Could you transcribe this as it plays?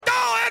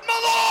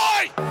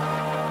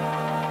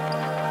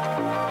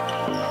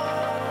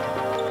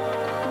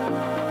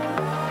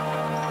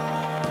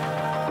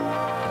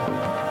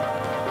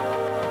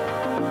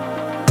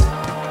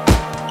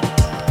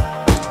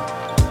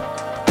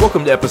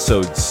Welcome to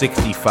episode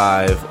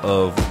 65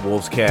 of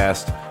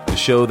Wolvescast, the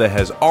show that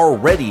has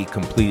already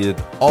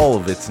completed all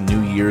of its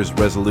New Year's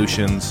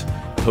resolutions.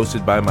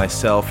 Hosted by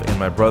myself and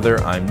my brother,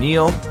 I'm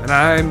Neil. And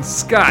I'm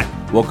Scott.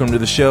 Welcome to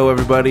the show,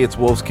 everybody. It's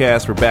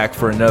Wolvescast. We're back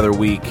for another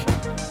week.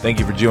 Thank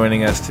you for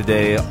joining us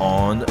today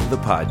on the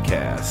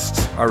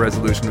podcast. Our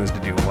resolution was to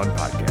do one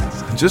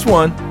podcast. Just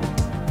one.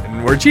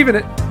 And we're achieving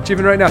it.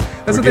 Achieving it right now.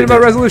 That's the thing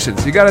about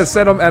resolutions. You got to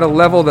set them at a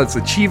level that's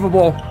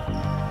achievable.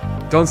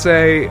 Don't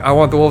say, I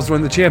want the Wolves to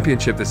win the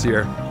championship this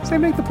year. Say,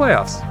 make the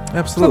playoffs.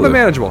 Absolutely. Something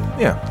manageable.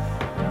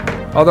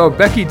 Yeah. Although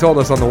Becky told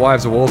us on the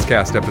Wives of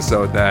Wolvescast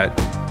episode that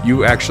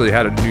you actually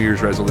had a New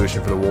Year's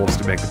resolution for the Wolves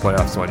to make the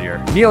playoffs one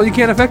year. Neil, you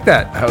can't affect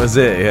that. That was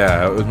it,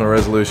 yeah. It was my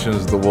resolution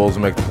was the Wolves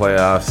make the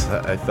playoffs.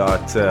 I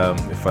thought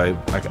if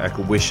I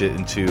could wish it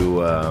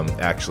into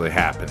actually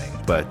happening.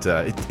 But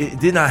it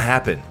did not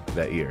happen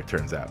that year, it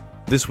turns out.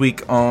 This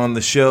week on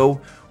the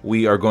show,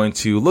 we are going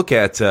to look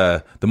at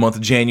the month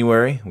of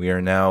January. We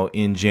are now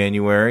in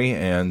January,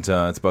 and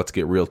it's about to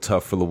get real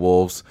tough for the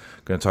Wolves.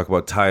 We're going to talk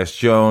about Tyus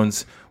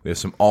Jones. We have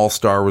some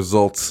all-star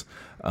results,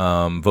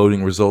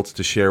 voting results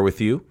to share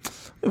with you.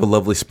 We have a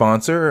lovely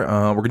sponsor.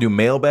 We're going to do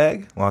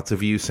mailbag. Lots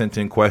of you sent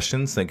in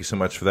questions. Thank you so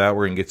much for that.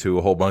 We're going to get to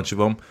a whole bunch of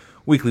them.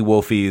 Weekly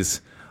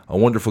Wolfies, a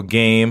wonderful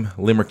game,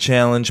 Limerick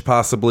Challenge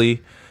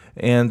possibly.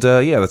 And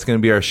yeah, that's going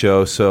to be our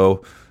show.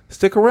 So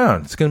stick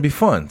around. It's going to be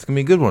fun. It's going to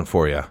be a good one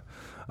for you.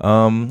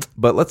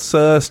 But let's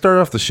start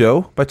off the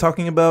show by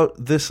talking about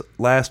this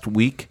last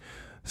week.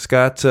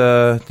 Scott,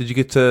 did you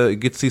get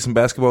to see some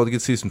basketball? Did you get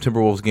to see some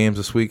Timberwolves games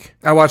this week?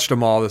 I watched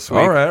them all this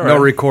week. All right. No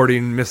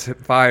recording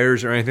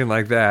misfires or anything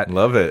like that.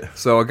 Love it.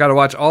 So I got to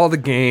watch all the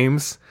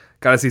games.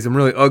 Got to see some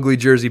really ugly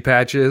jersey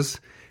patches.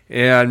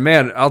 And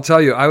man, I'll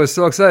tell you, I was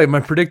so excited. My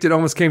predicted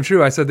almost came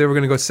true. I said they were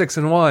going to go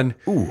 6-1.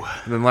 Ooh.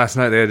 And then last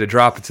night they had to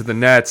drop it to the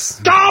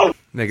Nets. Go!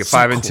 They get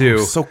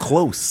 5-2. So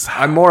close.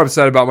 I'm more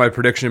upset about my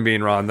prediction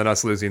being wrong than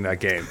us losing that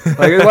game.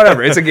 Like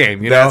whatever, it's a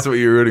game. You know, that's what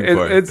you're rooting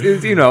for. It's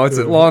it's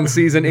a long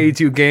season,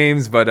 82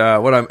 games.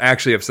 But what I'm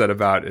actually upset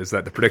about is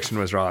that the prediction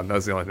was wrong. That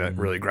was the only thing that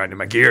really grinded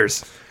my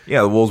gears.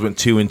 Yeah, the Wolves went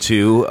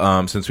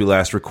 2-2 since we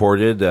last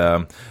recorded.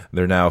 They're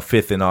now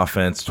 5th in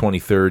offense,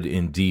 23rd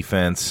in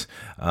defense.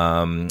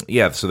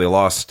 So they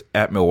lost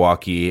at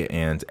Milwaukee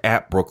and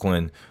at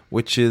Brooklyn,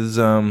 which is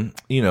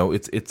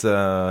it's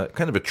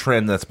kind of a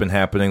trend that's been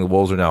happening. The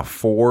Wolves are now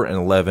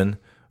 4-11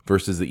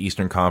 versus the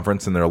Eastern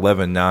Conference, and they're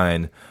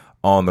 11-9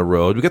 on the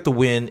road. We got the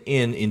win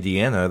in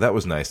Indiana. That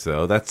was nice,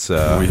 though. That's we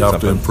have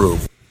to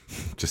improve.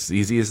 Just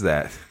easy as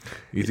that.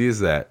 Easy as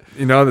that.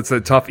 You know, that's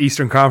a tough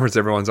Eastern Conference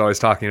everyone's always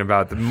talking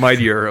about, the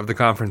mightier of the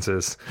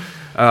conferences.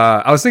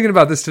 I was thinking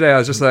about this today. I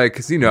was just like,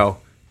 because,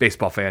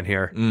 baseball fan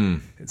here.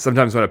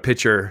 Sometimes when a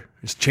pitcher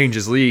just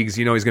changes leagues,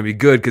 he's going to be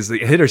good because the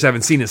hitters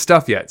haven't seen his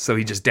stuff yet, so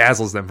he just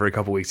dazzles them for a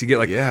couple weeks. You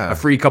get a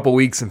free couple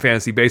weeks in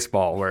fantasy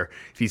baseball where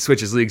if he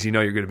switches leagues, you're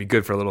going to be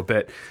good for a little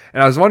bit.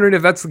 And I was wondering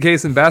if that's the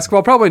case in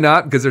basketball. Probably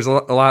not, because there's a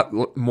lot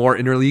more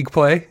interleague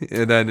play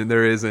than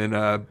there is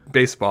in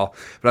baseball.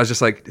 But I was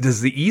just like,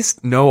 does the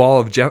East know all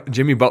of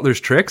Jimmy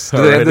Butler's tricks?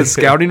 Do they have the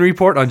scouting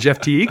report on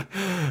Jeff Teague?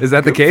 Is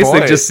that the case?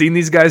 They've just seen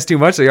these guys too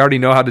much. They already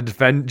know how to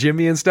defend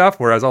Jimmy and stuff,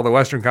 whereas all the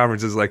Western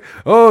Conference is like,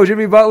 oh,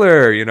 Jimmy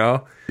Butler, Yeah,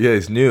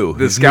 he's new.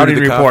 The scouting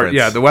report,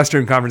 the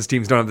Western Conference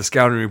teams don't have the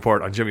scouting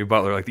report on Jimmy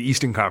Butler like the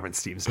Eastern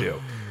Conference teams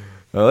do.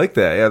 I like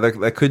that. Yeah,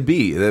 that could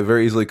be. That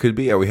very easily could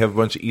be. Yeah, we have a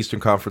bunch of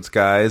Eastern Conference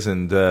guys,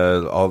 and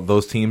all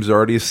those teams are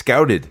already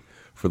scouted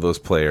for those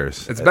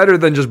players. It's better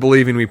than just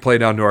believing we play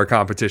down to our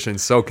competition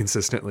so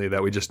consistently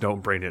that we just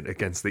don't bring it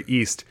against the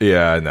East.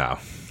 Yeah, no.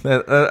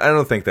 I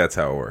don't think that's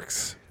how it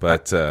works.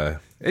 But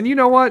and you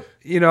know what?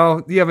 You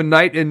have a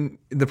night, and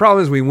the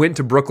problem is we went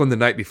to Brooklyn the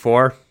night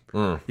before.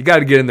 You got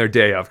to get in their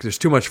day of because there's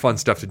too much fun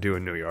stuff to do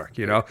in New York,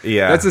 Yeah.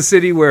 That's a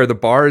city where the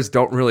bars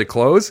don't really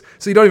close,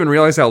 so you don't even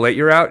realize how late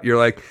you're out. You're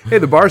like, hey,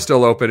 the bar's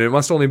still open. It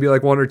must only be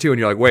like 1 or 2, and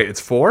you're like, wait, it's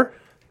 4?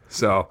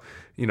 So,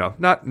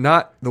 not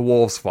the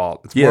Wolves' fault.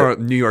 It's more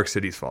New York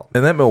City's fault.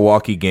 And that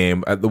Milwaukee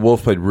game, the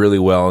Wolves played really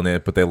well in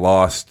it, but they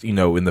lost, in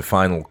the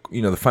final,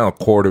 the final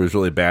quarter was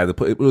really bad.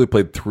 They really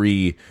played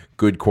 3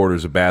 good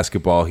quarters of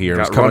basketball here.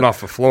 Got run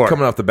off the floor.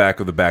 Coming off the back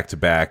of the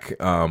back-to-back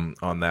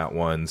on that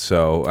one.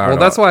 So,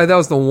 that's why that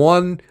was the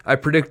one I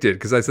predicted,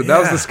 because I said that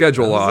was the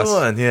schedule loss. The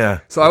one, yeah.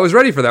 So I was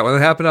ready for that. When it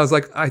happened, I was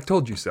like, I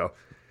told you so.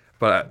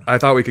 But I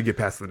thought we could get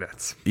past the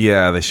Nets.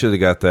 Yeah, they should have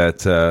got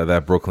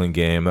that Brooklyn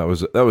game. That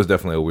was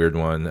definitely a weird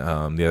one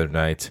the other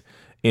night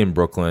in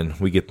Brooklyn.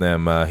 We get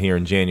them here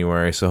in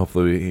January, so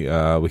hopefully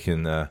we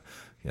can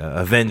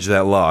avenge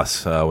that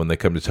loss when they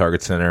come to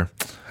Target Center.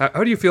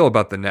 How do you feel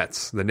about the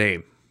Nets, the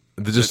name?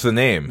 Just the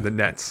name. The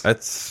Nets.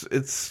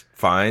 It's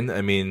fine.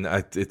 I mean,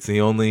 it's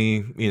the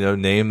only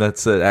name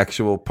that's an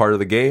actual part of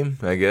the game,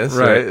 I guess.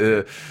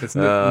 Right.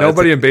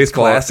 Nobody in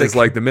baseball is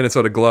like the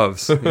Minnesota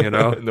Gloves.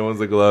 No one's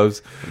the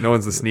gloves. No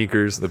one's the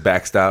sneakers. The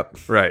backstop.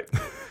 Right.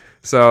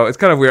 So it's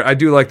kind of weird. I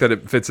do like that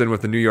it fits in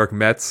with the New York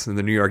Mets and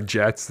the New York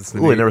Jets. It's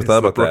the I never thought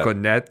about the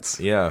Brooklyn Nets.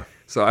 Yeah.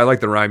 So I like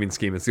the rhyming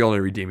scheme. It's the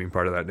only redeeming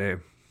part of that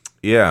name.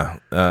 Yeah.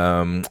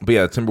 But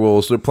yeah,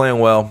 Timberwolves, they're playing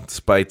well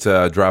despite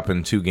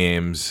dropping 2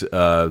 games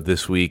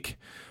this week.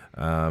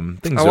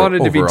 Things I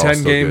wanted to be overall 10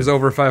 still games good.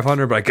 over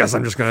 500, but I guess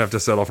I'm just going to have to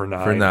settle for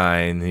 9. For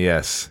 9,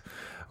 yes.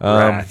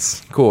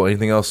 Rats. Cool.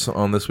 Anything else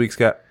on this week,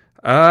 Scott?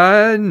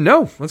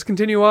 No. Let's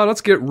continue on.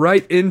 Let's get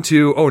right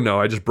into... Oh, no.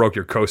 I just broke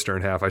your coaster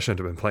in half. I shouldn't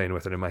have been playing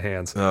with it in my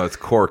hands. Oh, it's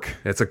cork.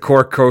 It's a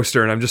cork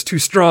coaster, and I'm just too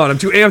strong. I'm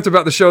too amped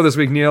about the show this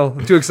week, Neil.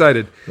 I'm too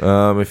excited.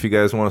 If you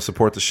guys want to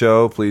support the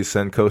show, please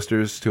send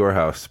coasters to our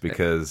house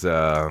because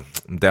I'm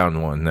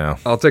down one now.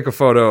 I'll take a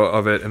photo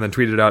of it and then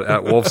tweet it out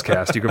at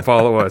Wolvescast. You can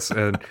follow us,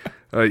 and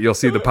you'll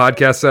see the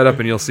podcast setup,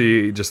 and you'll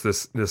see just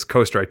this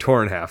coaster I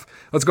tore in half.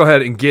 Let's go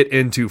ahead and get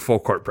into Full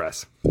Court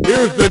Press.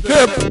 Here's the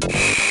tip.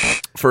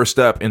 First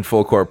up in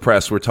Full Court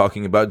Press, we're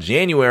talking about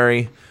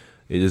January.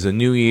 It is a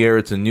new year.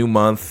 It's a new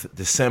month.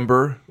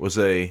 December was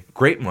a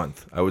great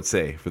month, I would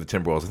say, for the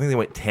Timberwolves. I think they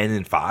went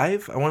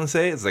 10-5, I want to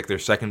say. It's like their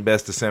second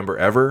best December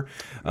ever.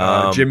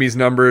 Jimmy's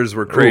numbers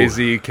were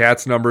crazy.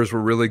 Cat's numbers were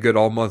really good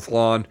all month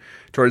long.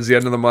 Towards the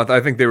end of the month, I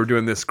think they were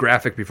doing this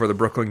graphic before the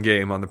Brooklyn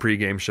game on the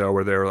pregame show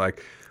where they were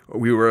like,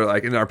 we were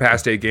like, in our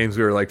past 8 games,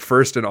 we were like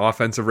first in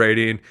offensive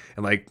rating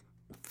and like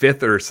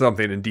 5th or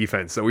something in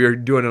defense. So we were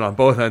doing it on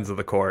both ends of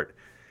the court.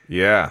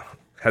 Yeah.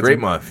 Great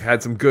month.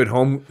 Had some good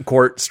home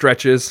court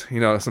stretches,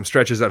 some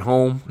stretches at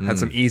home. Had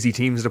some easy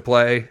teams to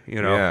play,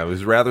 Yeah, it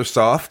was rather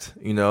soft.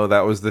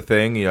 That was the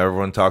thing.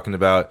 Everyone talking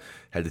about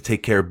had to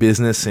take care of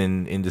business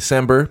in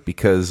December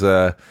because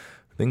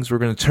things were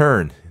going to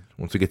turn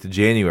once we get to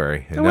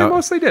January. And we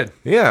mostly did.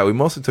 Yeah, we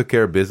mostly took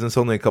care of business.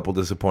 Only a couple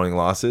disappointing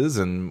losses,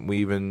 and we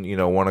even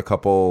won a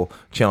couple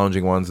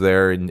challenging ones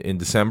there in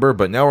December.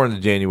 But now we're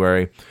into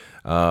January.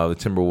 The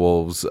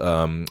Timberwolves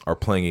are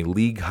playing a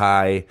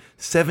league-high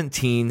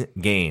 17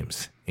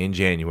 games in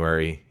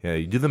January.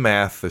 You do the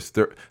math. There's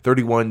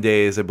 31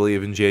 days, I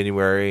believe, in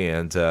January,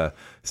 and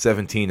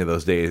 17 of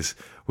those days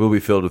will be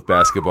filled with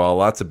basketball.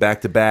 Lots of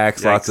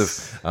back-to-backs.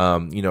 Yikes. Lots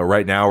of,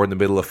 right now we're in the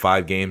middle of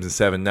 5 games in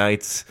 7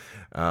 nights.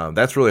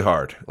 That's really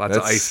hard. Lots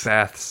of ice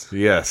baths.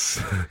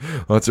 Yes.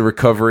 Lots of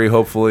recovery,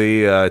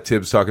 hopefully.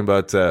 Tibbs talking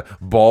about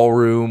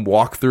ballroom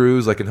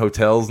walkthroughs like in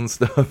hotels and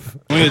stuff.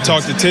 We need to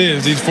talk to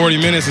Tibbs. These 40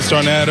 minutes is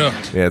starting to add up.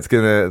 Yeah, it's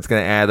gonna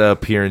add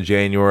up here in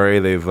January.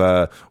 They've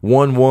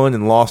won 1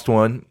 and lost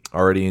 1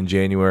 already in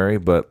January,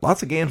 but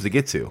lots of games to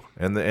get to.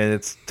 And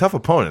it's tough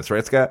opponents,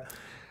 right, Scott?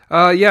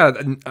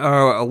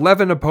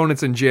 11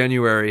 opponents in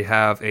January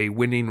have a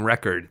winning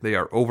record. They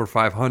are over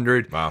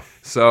 500. Wow.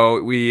 So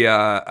we,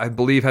 I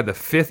believe, had the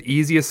 5th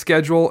easiest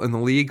schedule in the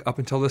league up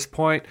until this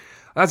point.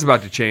 That's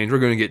about to change. We're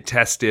going to get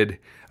tested.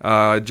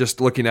 Just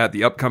looking at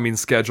the upcoming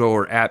schedule,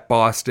 we're at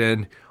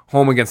Boston,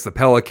 home against the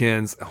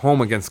Pelicans,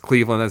 home against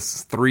Cleveland.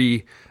 That's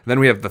 3. Then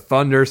we have the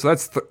Thunder, so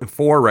that's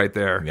 4 right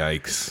there.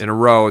 Yikes. In a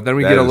row. Then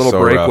we That get a is little so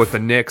break rough. with the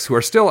Knicks, who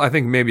are still, I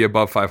think, maybe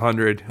above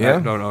 500. Yeah. I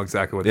don't know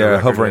exactly what their Yeah,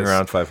 record hovering is.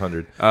 around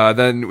 500.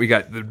 Then we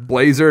got the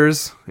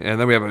Blazers, and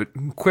then we have a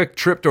quick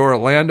trip to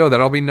Orlando.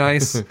 That'll be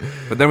nice.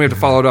 But then we have to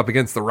follow it up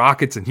against the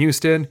Rockets in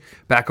Houston,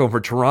 back over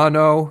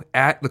Toronto,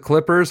 at the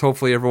Clippers.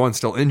 Hopefully everyone's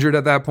still injured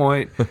at that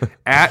point.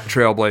 At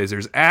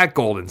Trailblazers, at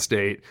Golden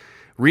State.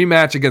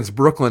 Rematch against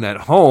Brooklyn at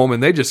home,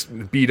 and they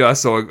just beat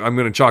us, so I'm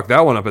going to chalk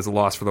that one up as a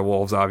loss for the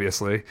Wolves,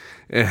 obviously.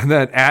 And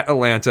then at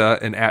Atlanta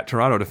and at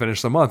Toronto to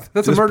finish the month.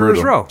 That's a murderer's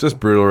brutal. row. Just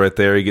brutal right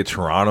there. You get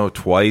Toronto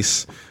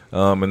twice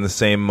in the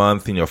same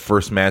month.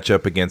 First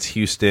matchup against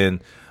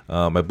Houston.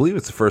 I believe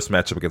it's the first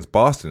matchup against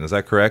Boston. Is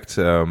that correct?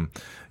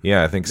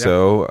 Yeah, I think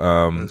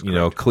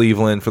so.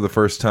 Cleveland for the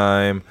first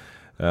time.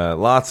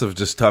 Lots of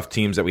just tough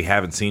teams that we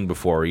haven't seen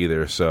before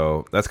either.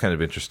 So that's kind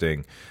of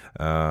interesting.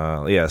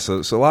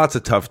 So lots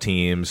of tough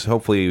teams.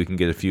 Hopefully we can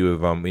get a few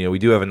of them. We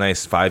do have a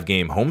nice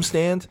 5-game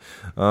homestand,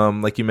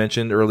 like you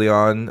mentioned early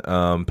on.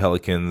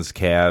 Pelicans,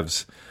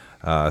 Cavs,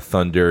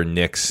 Thunder,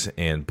 Knicks,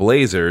 and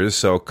Blazers.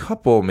 So a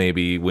couple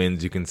maybe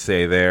wins you can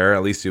say there.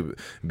 At least you'll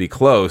be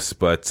close.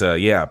 But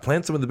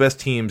playing some of the best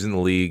teams in the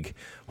league.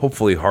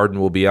 Hopefully Harden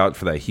will be out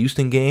for that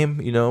Houston game,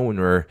 when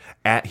we're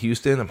at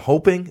Houston. I'm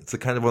hoping it's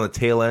kind of on the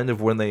tail end of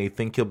when they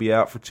think he'll be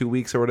out for 2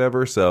 weeks or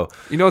whatever. So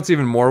What's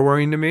even more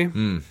worrying to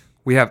me?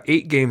 We have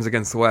 8 games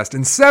against the West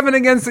and 7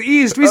 against the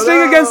East. We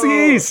stay against the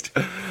East.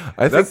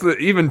 That's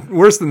even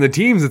worse than the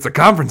teams. It's the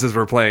conferences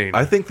we're playing.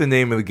 I think the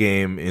name of the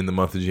game in the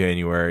month of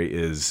January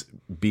is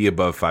be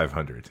above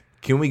 500.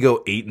 Can we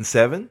go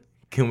 8-7?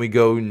 Can we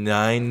go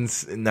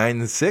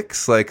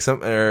 9-6, like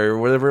some or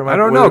whatever? It might, I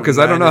don't know because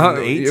I don't know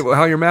 8?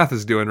 how your math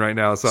is doing right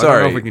now. So Sorry,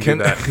 I don't know if we can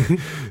do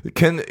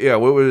that.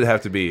 What would it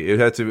have to be? It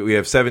would have to be, we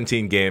have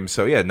 17 games,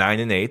 so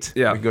 9-8.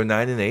 Yeah, we can go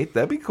 9-8.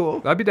 That'd be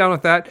cool. I'd be down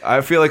with that. I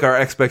feel like our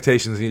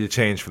expectations need to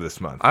change for this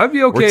month. I'd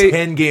be okay. We're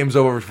 10 games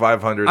over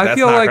 500. That's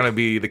feel not like- going to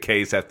be the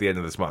case at the end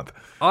of this month.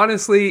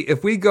 Honestly,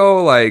 if we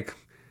go like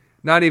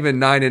not even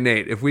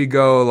 9-8, if we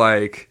go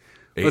like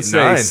let's 8 and say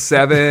 9.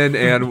 7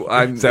 and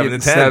I'm 7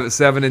 and 10.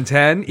 7 and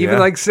 10, even Yeah.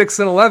 like 6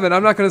 and 11.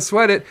 I'm not going to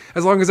sweat it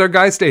as long as our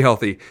guys stay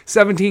healthy.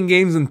 17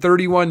 games in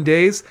 31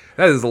 days.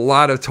 That is a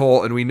lot of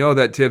toll, and we know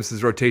that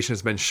Tibbs' rotation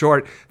has been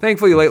short.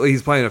 Thankfully, lately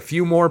he's playing a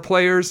few more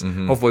players.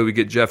 Hopefully, we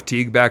get Jeff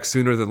Teague back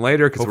sooner than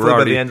later because we're Hopefully by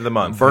already the end of the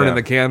month, burning yeah.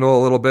 the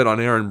candle a little bit on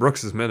Aaron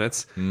Brooks'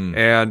 minutes.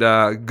 And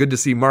good to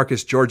see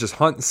Marcus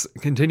Georges-Hunt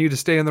continue to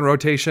stay in the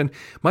rotation.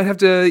 Might have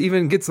to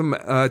even get some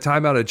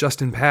time out of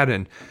Justin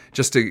Patton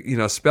just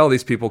to spell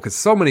these people because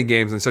so many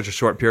games in such a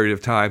short period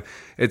of time.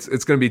 It's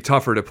going to be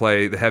tougher to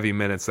play the heavy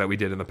minutes that we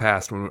did in the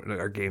past when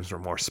our games were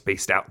more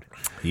spaced out.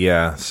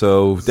 Yeah,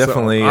 so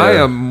definitely. So I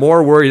am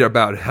more worried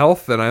about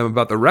health than I am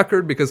about the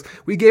record because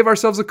we gave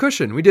ourselves a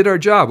cushion. We did our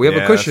job. We have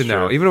Yeah, a cushion that's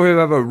now. true. Even if we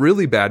have a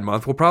really bad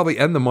month, we'll probably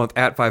end the month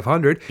at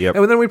 500. Yep.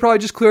 And then we probably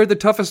just cleared the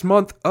toughest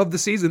month of the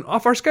season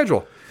off our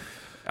schedule.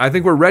 I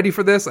think we're ready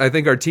for this. I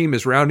think our team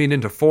is rounding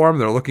into form.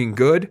 They're looking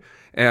good.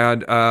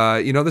 And,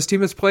 this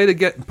team has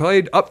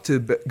played up to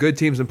good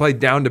teams and played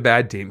down to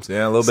bad teams.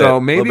 Yeah, a little bit. So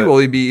maybe little bit.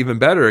 we'll be even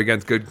better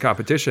against good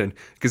competition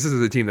because this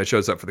is a team that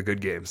shows up for the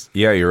good games.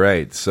 Yeah, you're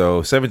right.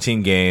 So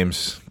 17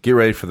 games. Get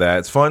ready for that.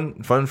 It's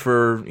fun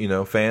for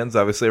fans.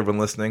 Obviously, everyone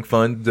listening.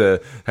 Fun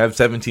to have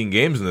 17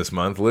 games in this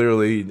month.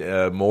 Literally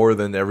more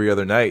than every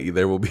other night.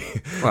 There will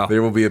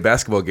be a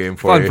basketball game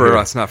for Fun you. for here.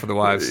 us, not for the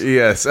wives.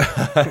 Yes.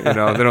 They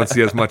don't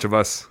see as much of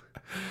us.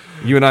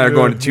 You and I are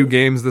going to 2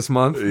 games this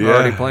month. Yeah.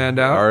 Already planned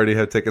out. I already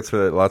have tickets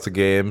for lots of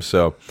games,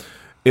 so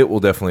it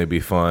will definitely be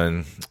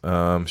fun.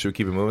 Should we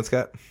keep it moving,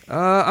 Scott?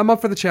 I'm up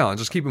for the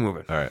challenge. Let's keep it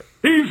moving. All right.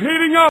 He's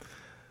heating up.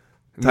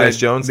 Tyus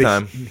Jones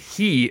time.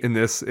 He in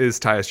this is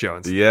Tyus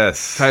Jones.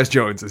 Yes. Tyus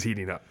Jones is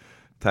heating up.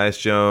 Tyus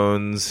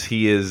Jones,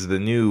 he is the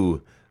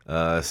new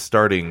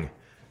starting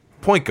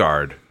point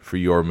guard for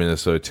your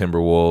Minnesota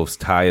Timberwolves.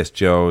 Tyus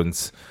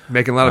Jones.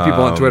 Making a lot of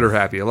people on Twitter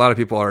happy. A lot of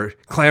people are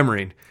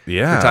clamoring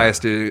Yeah. for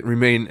Tyus to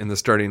remain in the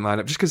starting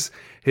lineup just because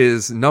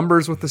his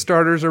numbers with the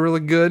starters are really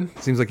good.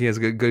 Seems like he has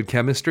good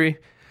chemistry.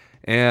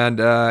 And,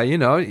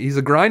 he's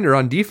a grinder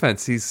on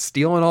defense. He's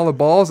stealing all the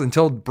balls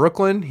until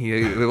Brooklyn.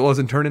 He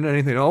wasn't turning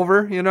anything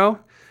over,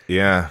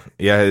 Yeah.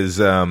 His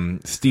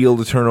steal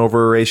to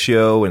turnover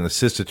ratio and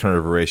assist to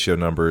turnover ratio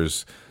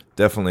numbers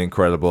definitely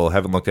incredible.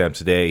 Haven't looked at him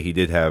today. He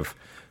did have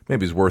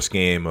maybe his worst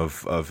game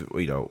of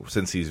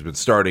since he's been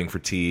starting for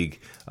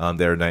Teague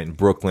there night in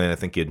Brooklyn. I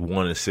think he had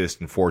 1 assist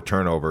and 4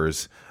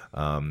 turnovers.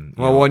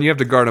 When you have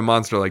to guard a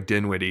monster like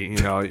Dinwiddie,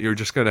 you're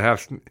just gonna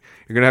have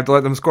to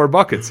let them score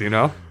buckets,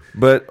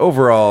 But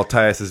overall,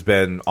 Tyus has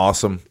been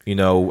awesome.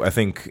 I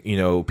think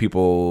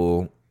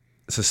people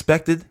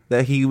suspected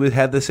that he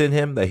had this in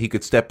him, that he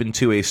could step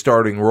into a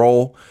starting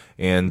role.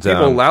 And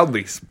People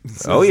loudly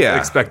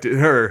expected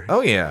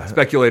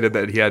speculated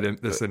that he had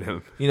this in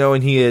him.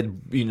 And he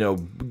had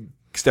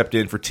stepped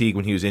in for Teague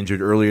when he was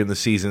injured earlier in the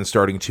season,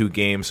 starting 2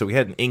 games. So we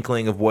had an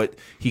inkling of what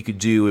he could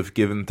do if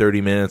given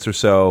 30 minutes or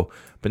so.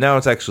 But now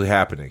it's actually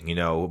happening.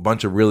 A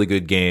bunch of really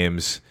good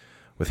games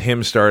with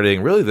him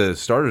starting. Really, the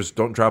starters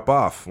don't drop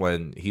off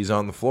when he's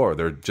on the floor.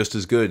 They're just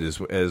as good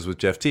as with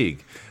Jeff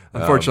Teague.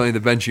 Unfortunately, the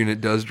bench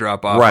unit does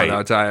drop off Right.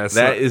 without Tyus.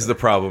 That is the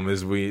problem.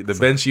 The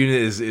bench unit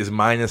is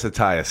minus a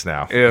Tyus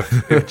now.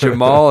 If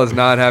Jamal is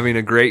not having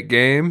a great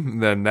game,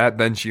 then that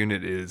bench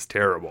unit is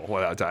terrible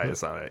without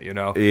Tyus on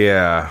it.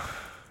 Yeah.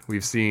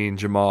 We've seen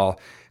Jamal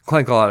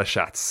clank a lot of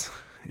shots.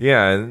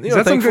 Yeah, and Is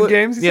that some good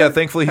games, you Yeah, said?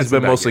 thankfully he's Had some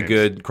been bad mostly games.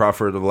 good.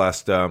 Crawford the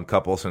last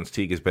couple since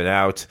Teague has been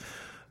out.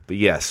 But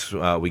yes,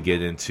 we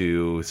get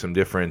into some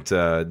different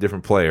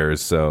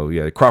players. So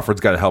yeah,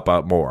 Crawford's got to help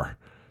out more.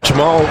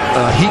 Jamal,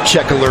 heat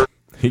check alert.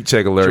 Heat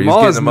check alert. Jamal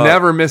He's has getting them up.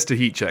 never missed a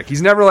heat check.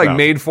 He's never No.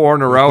 made 4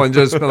 in a row and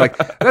just been like,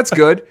 that's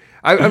good.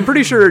 I'm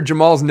pretty sure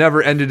Jamal's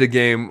never ended a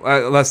game,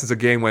 unless it's a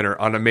game winner,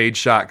 on a made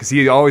shot because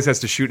he always has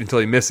to shoot until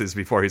he misses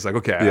before he's like,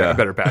 okay, I Yeah.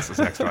 better pass this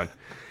next one.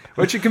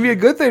 Which it can be a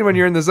good thing when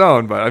you're in the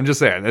zone, but I'm just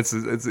saying,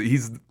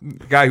 he's the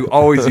guy who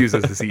always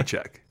uses his heat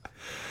check.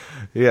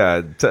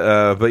 Yeah,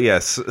 but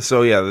yes.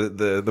 So yeah,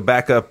 the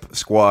backup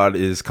squad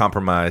is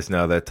compromised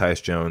now that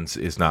Tyus Jones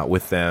is not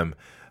with them.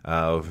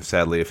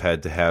 Sadly, have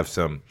had to have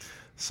some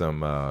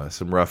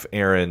rough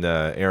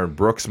Aaron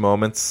Brooks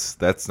moments.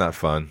 That's not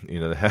fun,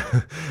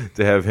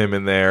 to have him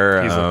in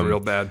there. He's looked real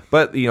bad.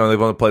 But they've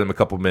only played him a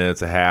couple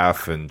minutes, a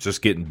half, and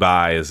just getting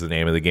by is the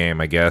name of the game,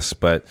 I guess.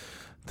 But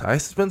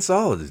Tyus has been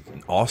solid.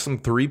 Awesome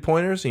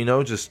 3-pointers,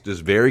 just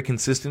very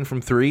consistent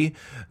from 3,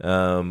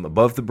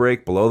 above the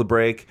break, below the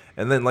break.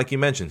 And then, like you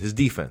mentioned, his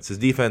defense. His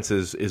defense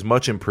is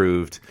much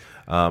improved,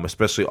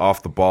 especially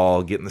off the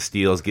ball, getting the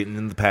steals, getting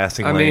in the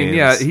passing lanes. I mean,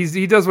 yeah,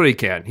 he does what he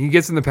can. He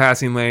gets in the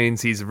passing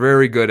lanes. He's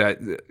very good at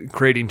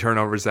creating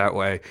turnovers that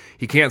way.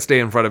 He can't stay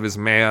in front of his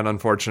man,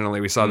 unfortunately.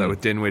 We saw that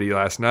with Dinwiddie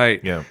last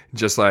night. Yeah.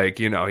 Just like,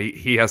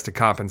 he has to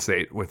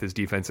compensate with his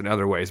defense in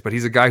other ways. But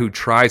he's a guy who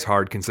tries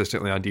hard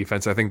consistently on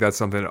defense. I think that's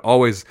something and it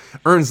always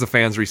earns the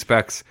fans'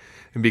 respects.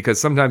 And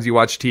because sometimes you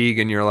watch Teague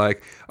and you're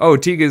like, oh,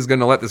 Teague is going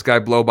to let this guy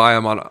blow by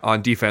him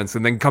on defense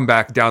and then come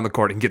back down the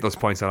court and get those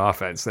points on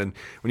offense. And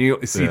when you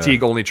see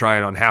Teague only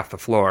trying on half the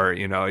floor,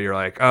 you're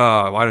like,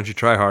 oh, why don't you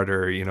try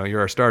harder? You're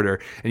our starter.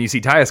 And you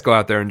see Tyus go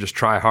out there and just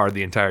try hard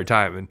the entire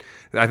time. And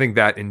I think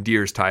that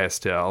endears Tyus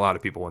to a lot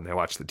of people when they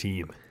watch the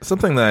team.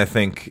 Something that I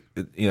think,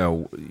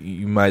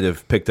 you might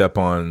have picked up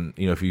on,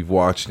 if you've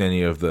watched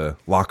any of the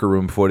locker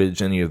room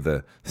footage, any of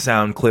the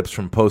sound clips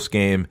from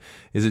post-game,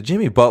 is that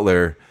Jimmy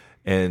Butler,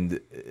 and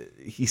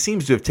he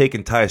seems to have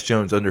taken Tyus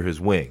Jones under his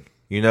wing.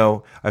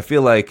 I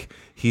feel like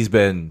he's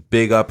been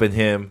big up in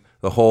him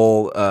the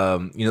whole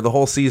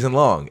season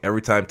long.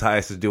 Every time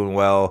Tyus is doing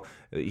well,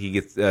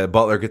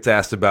 Butler gets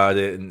asked about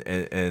it,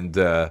 and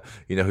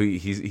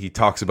he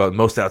talks about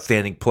most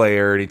outstanding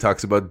player, and he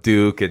talks about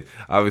Duke, and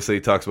obviously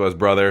he talks about his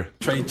brother.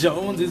 Trey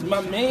Jones is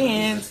my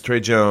man. Trey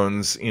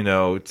Jones,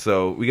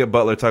 so we got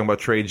Butler talking about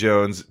Trey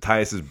Jones,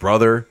 Tyus's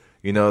brother,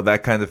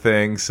 that kind of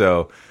thing.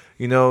 So.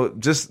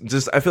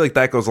 Just I feel like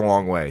that goes a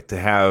long way to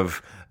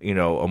have,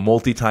 a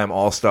multi-time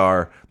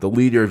All-Star, the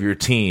leader of your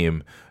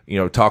team,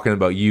 talking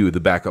about you, the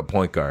backup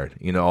point guard,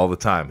 all the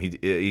time.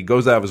 He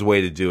goes out of his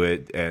way to do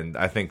it, and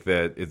I think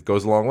that it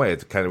goes a long way.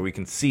 It's kind of, we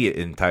can see it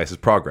in Tyus's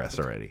progress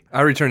already.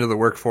 I returned to the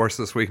workforce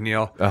this week,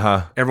 Neil.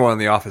 Uh-huh. Everyone in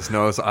the office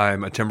knows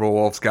I'm a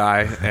Timberwolves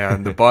guy,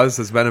 and the buzz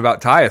has been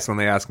about Tyus when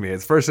they ask me.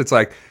 At first, it's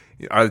like,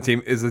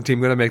 is the team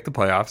going to make the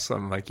playoffs?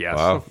 I'm like, yes,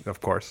 wow.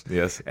 of course.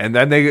 Yes. And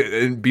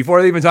then before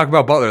they even talk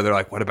about Butler, they're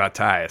like, what about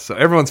Tyus? So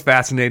everyone's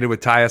fascinated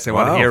with Tyus. They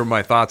want to hear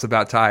my thoughts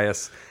about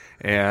Tyus.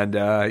 And,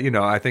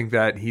 I think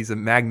that he's a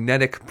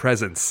magnetic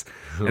presence.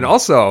 And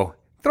also,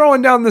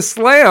 throwing down the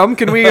slam.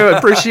 Can we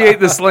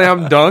appreciate the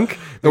slam dunk?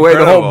 The way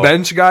the whole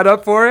bench got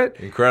up for it?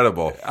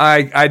 Incredible.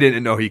 I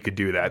didn't know he could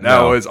do that.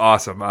 That was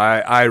awesome.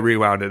 I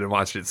rewound it and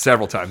watched it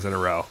several times in a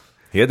row.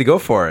 He had to go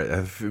for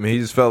it. He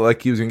just felt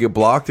like he was going to get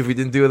blocked if he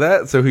didn't do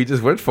that, so he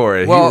just went for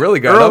it. Well, he really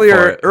got up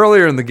for it.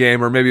 Earlier in the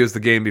game, or maybe it was the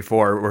game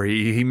before, where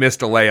he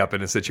missed a layup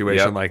in a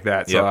situation like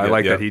that. So I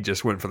like that he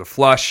just went for the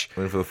flush.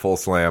 Went for the full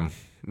slam.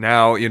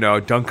 Now,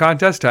 dunk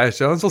contest, Tyus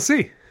Jones, we'll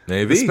see.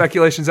 Maybe. The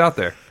speculation's out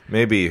there.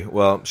 Maybe.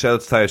 Well, shout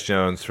out to Tyus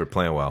Jones for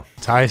playing well.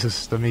 Tyus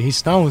he's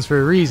stones for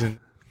a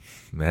reason.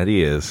 That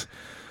he is.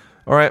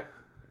 All right,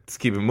 let's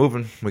keep it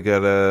moving. We got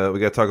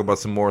to talk about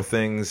some more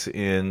things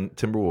in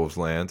Timberwolves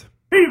land.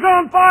 He's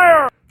on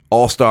fire!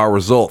 All-Star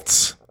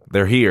results.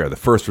 They're here. The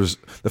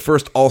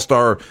first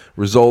All-Star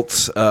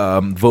results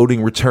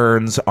voting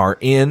returns are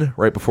in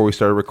right before we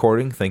started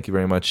recording. Thank you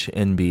very much,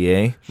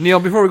 NBA. Neil,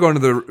 before we go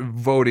into the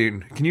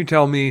voting, can you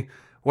tell me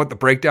what the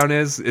breakdown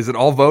is? Is it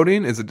all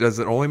voting? Does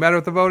it only matter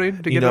with the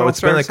voting to get an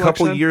it's been All-Star a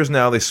couple selection? years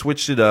now. They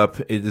switched it up.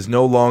 It is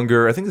no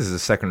longer, I think this is the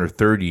second or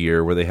third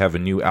year where they have a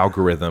new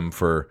algorithm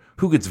for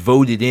who gets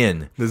voted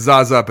in. The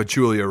Zaza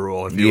Pachulia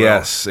rule, if you will.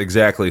 Yes,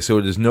 exactly. So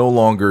it is no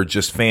longer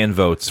just fan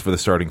votes for the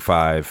starting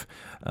five.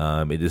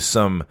 It is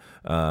some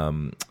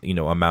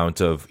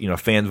amount of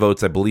fan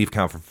votes. I believe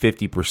count for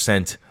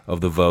 50% of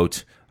the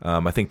vote.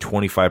 I think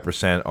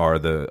 25% are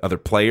the other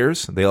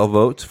players. They all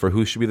vote for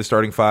who should be the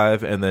starting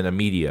five, and then a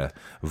media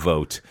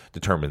vote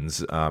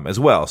determines as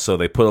well. So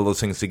they put all those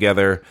things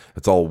together.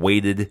 It's all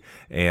weighted,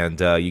 and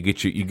you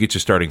get your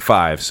starting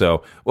five.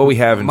 So what we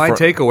have in my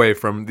takeaway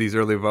from these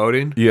early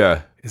voting,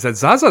 is that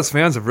Zaza's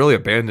fans have really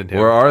abandoned him.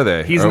 Where are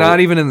they? He's not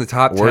even in the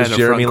top 10 Where's of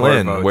Jeremy front court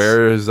Lin? votes.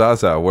 Where is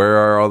Zaza? Where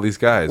are all these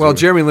guys? Well,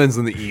 Jeremy Lin's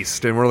in the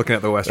East, and we're looking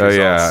at the West results.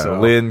 Yeah, so.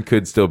 Lin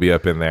could still be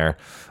up in there.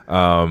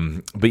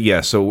 But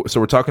yeah, so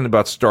we're talking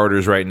about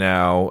starters right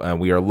now, and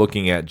we are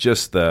looking at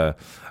just the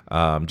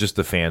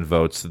fan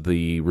votes.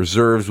 The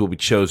reserves will be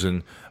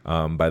chosen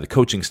by the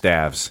coaching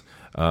staffs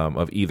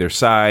of either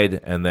side,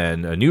 and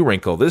then a new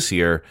wrinkle this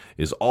year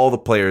is all the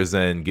players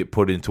then get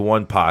put into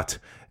one pot,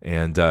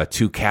 and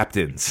two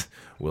captains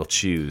will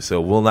choose.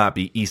 So it will not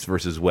be East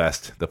versus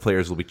West. The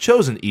players will be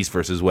chosen East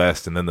versus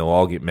West, and then they'll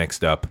all get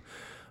mixed up.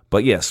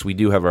 But yes, we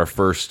do have our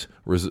first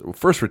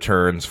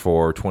returns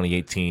for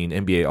 2018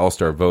 NBA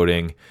All-Star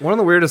voting. One of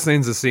the weirdest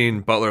things is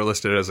seeing Butler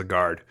listed as a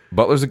guard.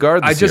 Butler's a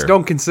guard this I just year.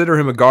 Don't consider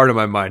him a guard in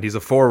my mind. He's a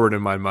forward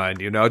in my mind,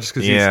 just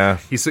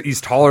because he's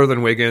taller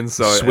than Wiggins.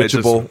 So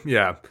switchable.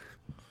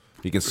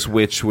 He can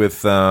switch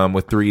with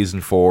threes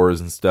and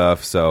fours and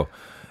stuff. So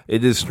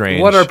it is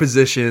strange. What are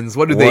positions?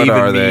 What do they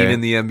even mean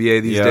in the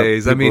NBA these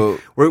days? I mean,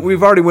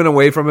 we've already went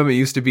away from him. It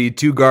used to be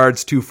two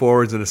guards, two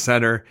forwards, and a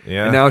center.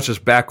 Yeah. And now it's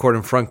just backcourt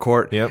and front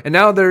court. Yep. And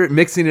now they're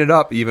mixing it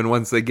up even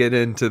once they get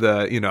into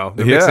they're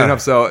mixing it up.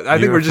 So I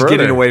think we're just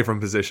getting away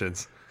from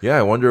positions. Yeah,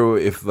 I wonder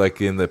if,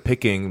 like, in the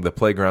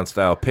playground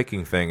style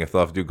picking thing, if they'll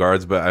have to do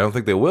guards, but I don't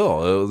think they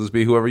will. It'll just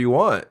be whoever you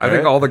want. I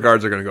think all the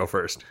guards are going to go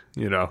first,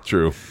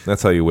 True.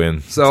 That's how you win.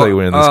 So, That's how you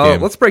win in this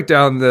game. Let's break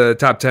down the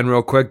top 10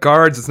 real quick.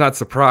 Guards, it's not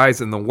surprise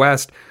in the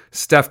West.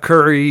 Steph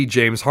Curry,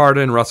 James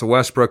Harden, Russell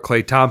Westbrook,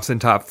 Klay Thompson,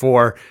 top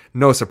 4.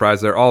 No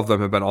surprise there. All of them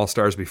have been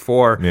All-Stars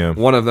before. Yeah.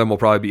 One of them will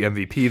probably be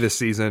MVP this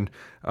season.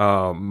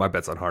 My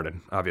bet's on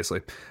Harden,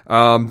 obviously.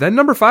 Then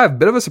number 5,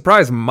 bit of a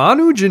surprise,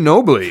 Manu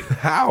Ginobili.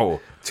 How?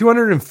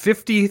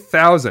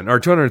 250,000 or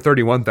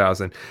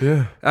 231,000.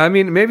 Yeah. I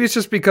mean, maybe it's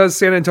just because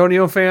San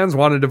Antonio fans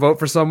wanted to vote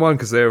for someone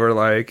because they were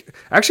like,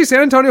 actually,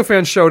 San Antonio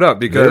fans showed up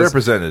because They're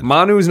represented.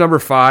 Manu's number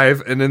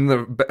 5, and in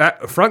the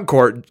front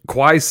court,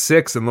 Kawhi's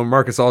 6, and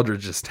LaMarcus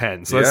Aldridge is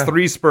 10. So Yeah. that's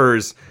 3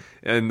 Spurs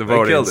in the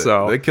voting. killed it.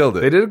 So They killed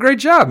it. They did a great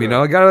job. You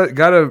know,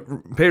 gotta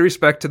pay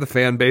respect to the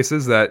fan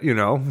bases that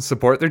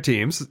support their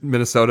teams.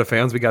 Minnesota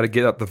fans, we got to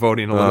get up the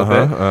voting a little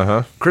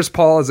bit. Chris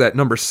Paul is at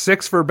number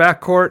 6 for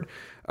backcourt.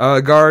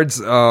 Guards,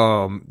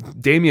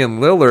 Damian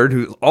Lillard,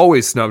 who's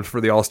always snubbed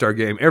for the All-Star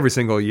game every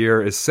single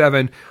year, is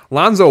 7.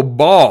 Lonzo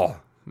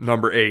Ball,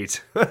 number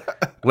 8.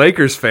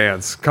 Lakers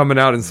fans coming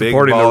out and Big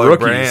supporting the baller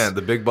rookies. brand,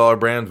 the big baller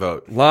brand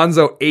vote.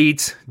 Lonzo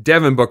 8,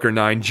 Devin Booker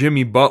 9,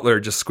 Jimmy Butler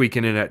just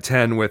squeaking in at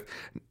 10 with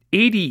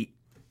 88.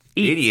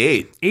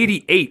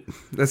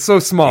 That's so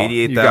small.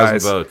 88,000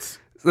 votes.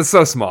 That's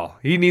so small.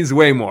 He needs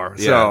way more.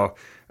 Yeah.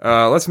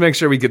 So let's make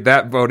sure we get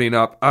that voting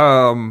up. Do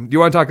you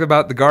want to talk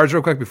about the guards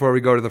real quick before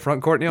we go to the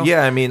front court, Neil?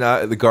 Yeah, I mean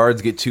the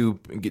guards get two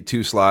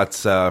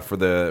slots for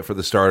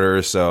the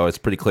starters, so it's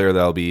pretty clear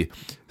that'll be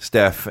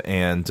Steph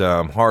and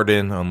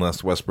Harden,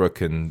 unless Westbrook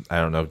can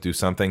do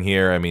something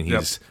here. I mean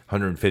he's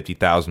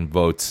 150,000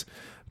 votes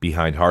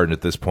behind Harden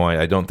at this point.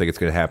 I don't think it's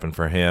going to happen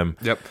for him.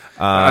 Yep.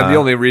 The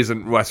only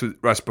reason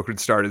Westbrook would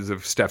start is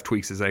if Steph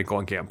tweaks his ankle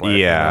and can't play.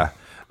 Yeah.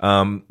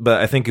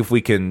 But I think if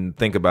we can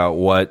think about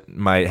what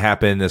might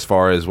happen as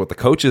far as what the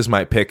coaches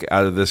might pick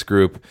out of this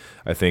group,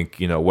 I think,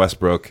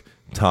 Westbrook,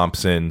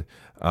 Thompson,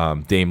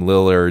 Dame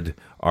Lillard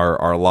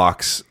are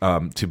locks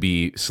to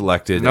be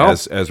selected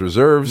as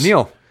reserves.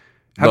 Neil,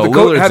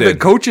 No, have the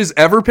coaches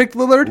ever picked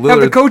Lillard?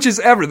 Have the coaches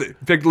ever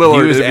picked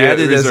Lillard?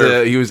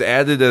 He was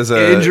added as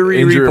a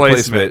injury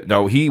replacement.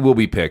 No, he will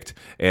be picked,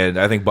 and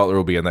I think Butler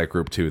will be in that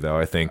group too. Though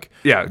I think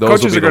Yeah, those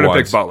coaches will be are going the to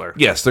ones. pick Butler.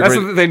 Yes, that's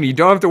the thing. You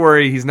don't have to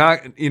worry. He's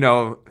not,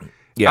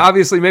 Yeah.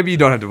 Obviously, maybe you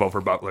don't have to vote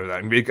for Butler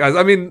then, because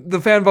I mean the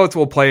fan votes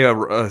will play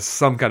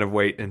some kind of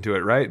weight into it,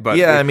 right? But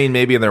yeah, I mean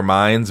maybe in their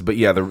minds, but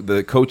yeah,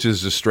 the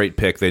coaches just straight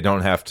pick. They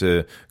don't have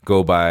to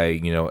go by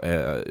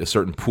a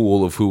certain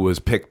pool of who was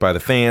picked by the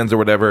fans or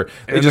whatever.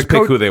 They just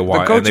pick who they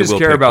want. The coaches and they will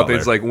care pick about Butler.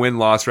 things like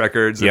win-loss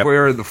records. Yep. If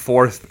we're the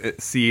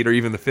 4th seed or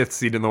even the 5th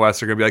seed in the West,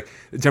 they're going to be like,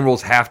 the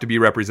Timberwolves have to be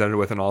represented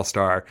with an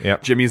all-star.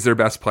 Yep. Jimmy's their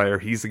best player.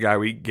 He's the guy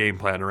we game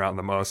plan around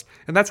the most.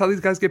 And that's how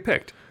these guys get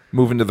picked.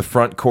 Moving to the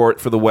front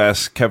court for the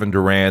West, Kevin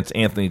Durant,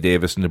 Anthony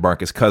Davis, and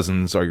DeMarcus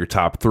Cousins are your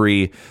top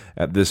 3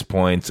 at this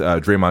point.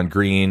 Draymond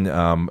Green,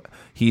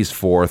 he's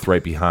 4th,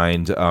 right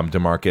behind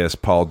DeMarcus.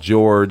 Paul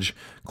George,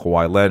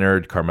 Kawhi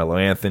Leonard, Carmelo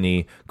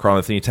Anthony, Karl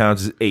Anthony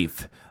Towns is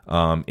 8th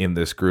in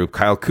this group.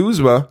 Kyle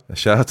Kuzma,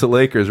 shout out to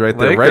Lakers right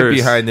there, right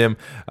behind him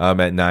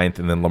at 9th,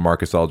 and then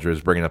LaMarcus Aldridge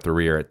is bringing up the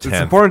rear at 10th.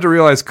 It's important to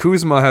realize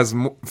Kuzma has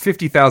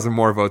 50,000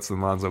 more votes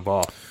than Lonzo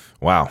Ball.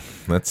 Wow,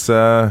 that's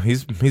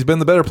he's been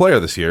the better player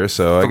this year,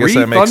 so I guess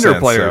 3 that makes Thunder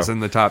sense. players in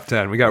the top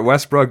 10. We got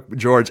Westbrook,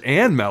 George,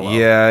 and Melo.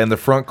 Yeah, in the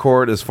front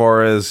court, as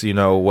far as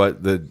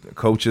what the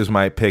coaches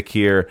might pick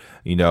here,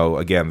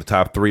 again, the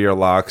top 3 are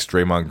locks.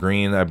 Draymond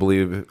Green, I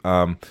believe,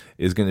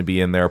 is going to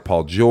be in there.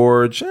 Paul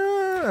George,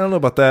 I don't know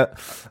about that.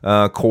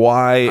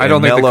 Kawhi, I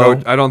don't Melo.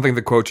 think I don't think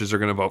the coaches are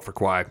going to vote for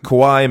Kawhi.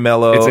 Kawhi,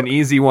 Melo. It's an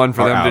easy one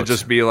for are them to out.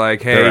 just be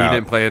like, "Hey, They're you out.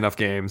 didn't play enough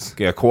games."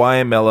 Yeah, Kawhi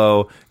and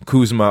Melo,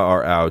 Kuzma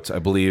are out. I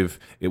believe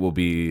it will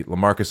be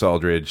LaMarcus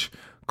Aldridge,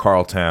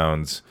 Karl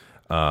Towns,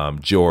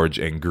 George,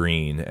 and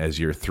Green as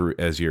your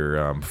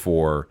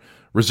 4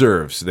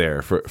 reserves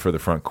there for the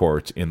front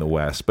court in the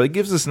West. But it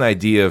gives us an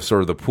idea of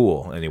sort of the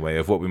pool, anyway,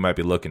 of what we might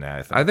be looking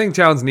at. I think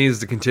Towns needs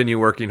to continue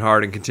working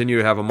hard and continue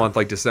to have a month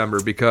like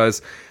December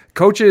because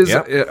coaches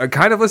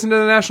kind of listen to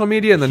the national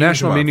media, and the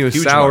national media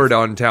was soured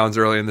on Towns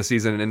early in the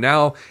season, and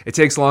now it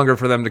takes longer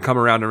for them to come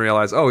around and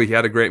realize, oh, he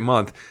had a great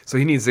month. So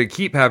he needs to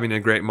keep having a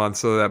great month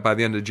so that by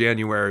the end of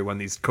January, when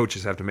these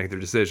coaches have to make their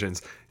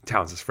decisions,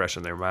 Towns is fresh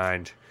in their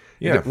mind.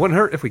 Yeah. It wouldn't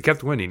hurt if we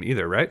kept winning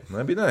either, right?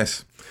 That'd be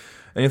nice.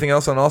 Anything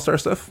else on All-Star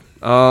stuff?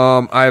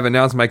 I have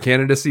announced my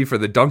candidacy for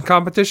the dunk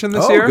competition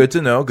this year. Good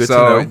to know.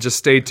 So just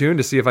stay tuned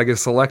to see if I get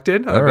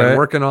selected. I've been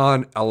working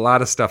on a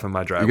lot of stuff in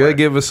my driveway. You gotta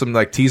give us some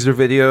teaser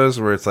videos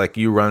where it's like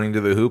you running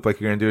to the hoop like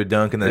you're gonna do a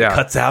dunk, and then it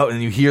cuts out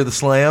and you hear the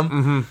slam.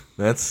 Mm-hmm.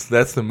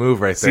 That's the move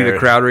right there. See the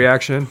crowd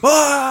reaction.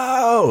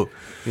 Whoa!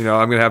 I'm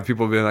gonna have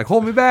people being like,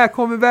 "Hold me back,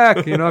 hold me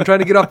back." I'm trying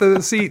to get off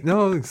the seat.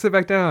 No, sit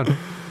back down.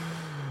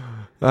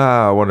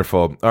 Ah,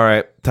 wonderful. All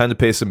right, time to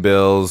pay some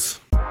bills.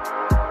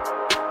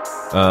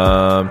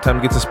 Time to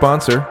get to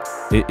sponsor.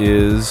 It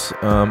is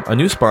a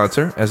new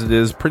sponsor, as it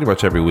is pretty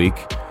much every week.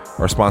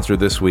 Our sponsor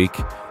this week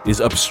is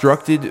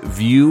Obstructed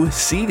View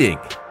Seating.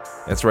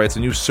 That's right. It's a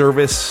new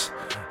service.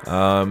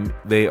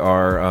 They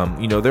are,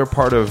 they're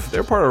part of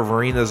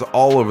arenas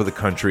all over the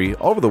country,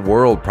 all over the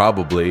world,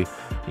 probably.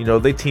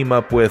 They team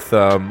up with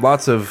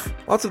lots of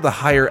the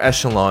higher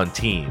echelon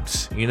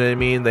teams. You know what I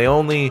mean? They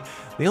only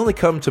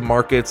come to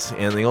markets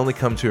and they only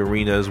come to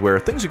arenas where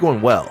things are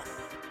going well.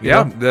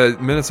 Yeah, know? the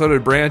Minnesota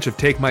branch of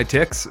Take My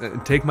Tickets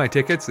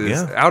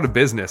is out of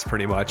business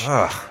pretty much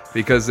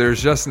because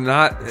there's just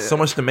not So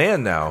much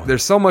demand now.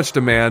 There's so much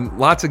demand,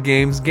 lots of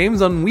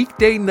games on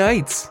weekday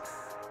nights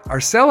are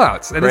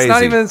sellouts, and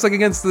Crazy. it's like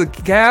against the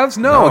Cavs,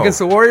 no, against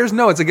the Warriors,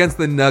 no, it's against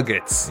the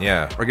Nuggets.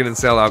 Yeah. We're getting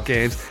sellout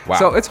games. Wow.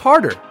 So it's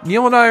harder.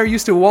 Neil and I are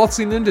used to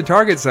waltzing into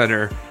Target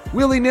Center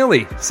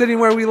willy-nilly, sitting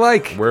where we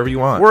like. Wherever you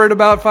want. Worried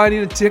about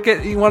finding a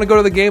ticket. You want to go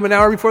to the game an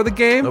hour before the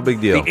game? No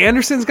big deal. The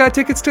Andersons got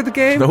tickets to the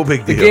game? No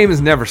big deal. The game is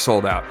never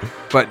sold out.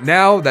 But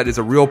now that is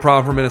a real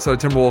problem for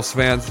Minnesota Timberwolves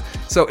fans.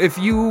 So if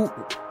you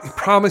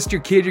promised your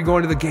kid you're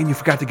going to the game, you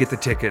forgot to get the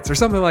tickets or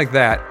something like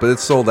that, But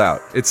it's sold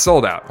out. it's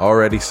sold out.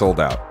 Already sold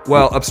out.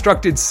 Well,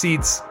 obstructed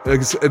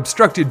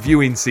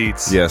viewing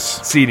seats.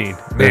 Yes. Seating.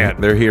 Man,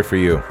 They're here for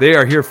you. they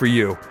are here for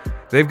you.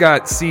 They've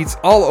got seats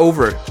all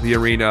over the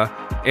arena.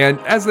 And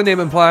as the name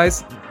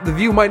implies, the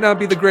view might not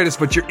be the greatest,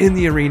 but you're in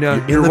the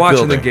arena. You're the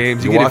watching the building.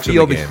 games. You You're get to watching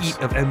feel the the games.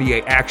 heat of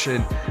NBA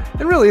action.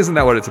 And really, isn't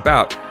that what it's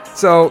about?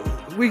 So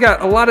we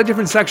got a lot of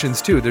different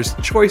sections, too. There's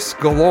choice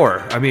galore.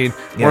 I mean,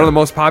 one of the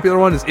most popular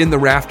ones is in the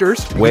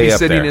rafters. You Way can be up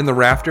sitting there. in the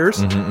rafters.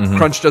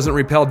 Crunch doesn't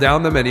repel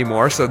down them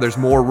anymore, so there's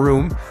more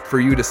room for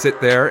you to sit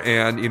there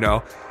and,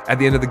 at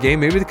the end of the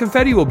game, maybe the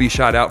confetti will be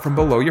shot out from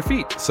below your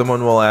feet.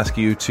 Someone will ask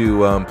you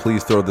to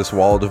please throw this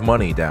wallet of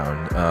money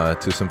down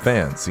to some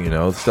fans,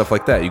 stuff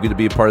like that. You get to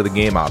be a part of the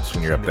game ops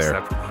when you're up there.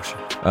 That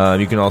promotion.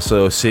 You can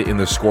also sit in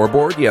the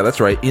scoreboard. Yeah, that's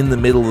right. In the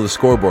middle of the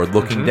scoreboard,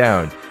 looking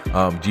down.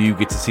 Do you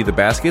get to see the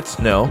baskets?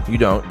 No, you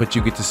don't. But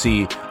you get to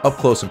see up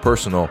close and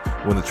personal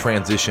when the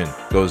transition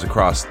goes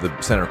across the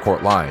center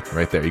court line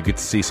right there. You get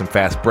to see some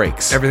fast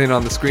breaks. Everything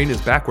on the screen is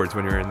backwards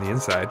when you're in the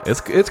inside.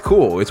 It's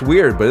cool. It's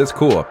weird, but it's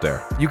cool up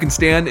there. You can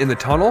stand in the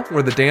tunnel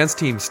where the dance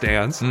team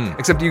stands,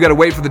 except you got to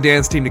wait for the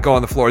dance team to go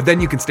on the floor.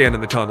 Then you can stand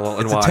in the tunnel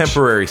and It's watch. a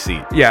temporary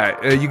seat.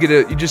 Yeah,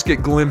 you just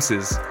get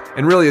glimpses,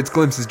 and really it's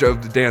glimpses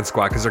of the dance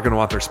squad because they're going to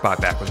want their spot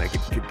back when they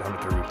get done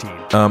with their routine.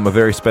 A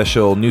very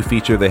special new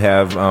feature they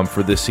have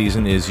for this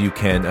season is you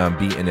can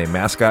be in a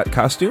mascot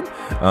costume.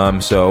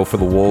 So for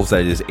the Wolves,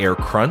 that is Air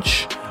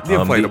Crunch. The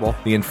inflatable.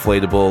 The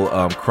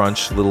inflatable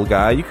Crunch little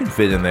guy. You can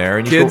fit in there,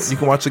 and you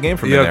can watch the game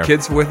from You in have there.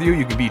 kids with you,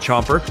 you can be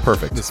Chomper.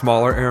 Perfect. The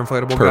smaller air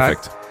inflatable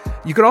Perfect. guy.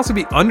 You could also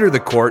be under the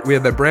court. We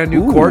have that brand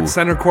new Ooh. court,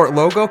 center court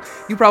logo.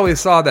 You probably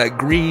saw that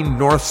green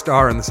North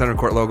Star in the center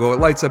court logo. It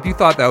lights up. You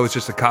thought that was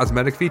just a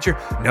cosmetic feature.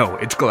 No,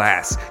 it's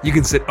glass. You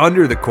can sit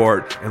under the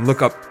court and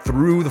look up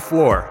through the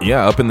floor.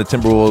 Yeah, up in the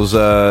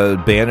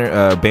Timberwolves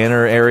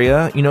banner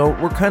area,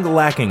 we're kind of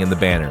lacking in the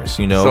banners,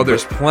 So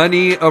there's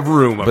plenty of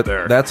room up But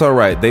there. that's all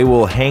right. They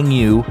will hang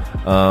you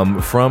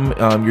from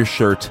your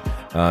shirt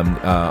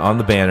on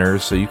the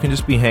banners, so you can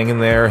just be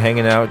hanging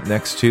out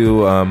next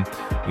to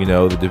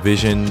the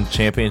division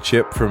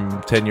championship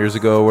from 10 years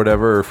ago or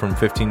whatever, or from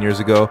 15 years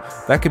ago.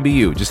 That could be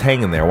you, just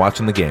hanging there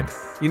watching the game.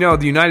 The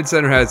United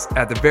Center has,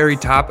 at the very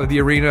top of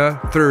the arena,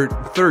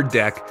 third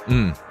deck,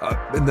 in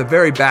the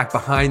very back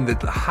behind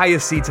the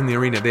highest seats in the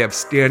arena, they have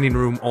standing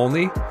room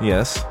only.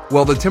 Yes.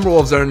 Well, the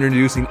Timberwolves are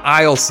introducing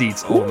aisle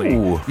seats only.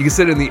 Ooh. You can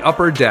sit in the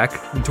upper deck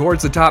and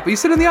towards the top, but you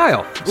sit in the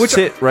aisle.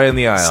 Sit right in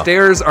the aisle.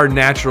 Stairs are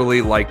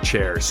naturally like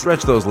chairs.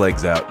 Stretch those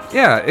legs out.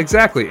 Yeah,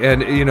 exactly.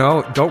 And,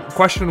 don't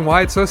question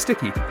why it's so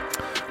sticky.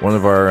 One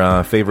of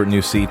our favorite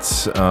new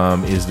seats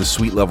is the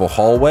suite level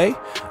hallway.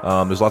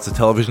 There's lots of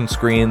television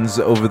screens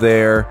over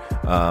there.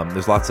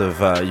 There's lots of,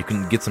 you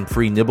can get some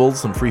free nibbles,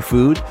 some free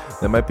food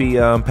that might be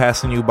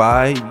passing you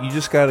by. You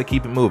just got to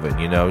keep it moving,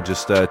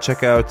 just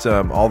check out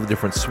all the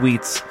different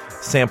suites,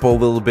 sample a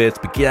little bit,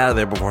 but get out of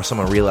there before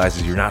someone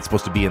realizes you're not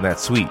supposed to be in that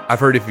suite. I've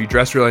heard if you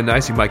dress really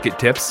nice, you might get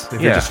tips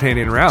if you're just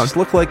standing around. Just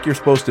look like you're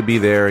supposed to be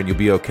there and you'll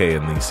be okay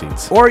in these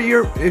seats. Or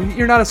if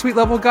you're not a suite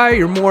level guy,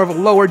 you're more of a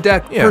lower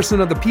deck person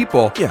of the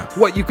people. Yeah.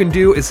 What you can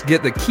do is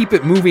get the keep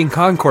it moving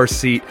concourse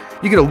seat.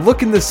 You get a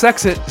look in the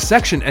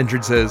section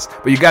entrances,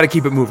 but you got to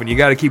keep it moving. You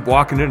got to keep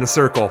walking in a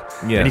circle.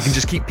 Yes. And you can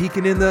just keep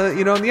peeking in the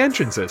in the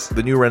entrances.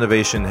 The new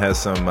renovation has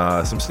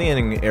some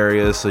standing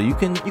areas, so you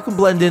can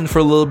blend in for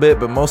a little bit,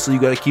 but mostly you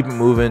got to keep it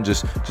moving.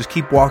 Just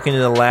keep walking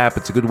in a lap.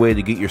 It's a good way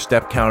to get your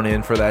step count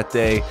in for that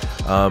day,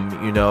 and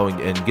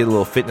get a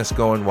little fitness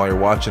going while you're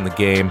watching the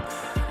game.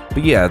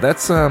 But yeah,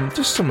 that's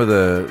just some of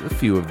the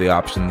few of the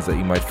options that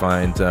you might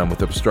find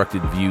with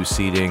obstructed view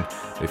seating.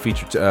 They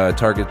feature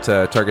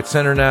Target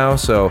Center now,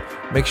 so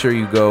make sure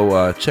you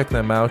go check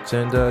them out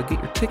and get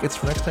your tickets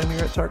for next time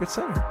you're at Target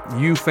Center.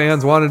 You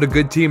fans wanted a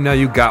good team, now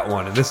you got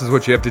one, and this is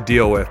what you have to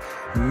deal with.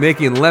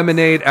 Making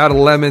lemonade out of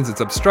lemons,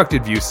 it's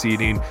obstructed view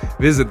seating.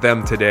 Visit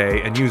them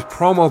today and use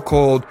promo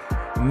code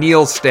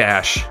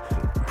NEILSTASH.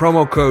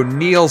 Promo code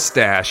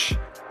NEILSTASH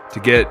to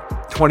get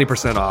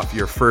 20% off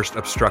your first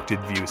obstructed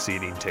view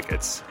seating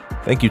tickets.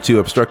 Thank you to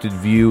Obstructed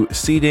View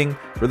Seating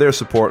for their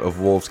support of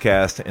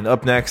Wolvescast. And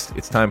up next,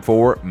 it's time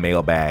for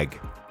Mailbag.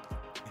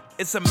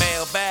 It's a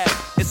mailbag.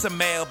 It's a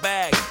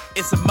mailbag.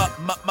 It's a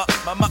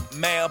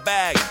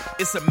mailbag.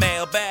 It's a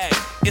mailbag.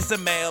 It's a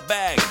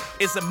mailbag.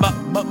 It's a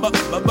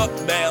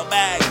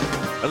mailbag.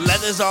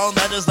 Letters on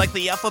letters like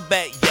the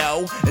alphabet,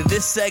 yo.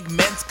 This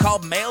segment's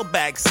called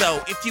Mailbag,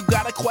 so if you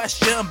got a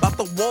question about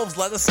the Wolves,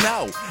 let us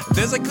know.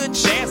 There's a good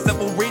chance that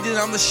we'll read it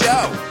on the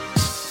show.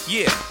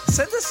 Yeah,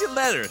 send us your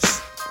letters.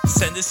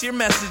 Send us your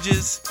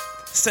messages.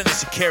 Send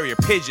us your carrier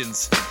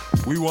pigeons.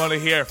 We want to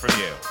hear from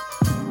you.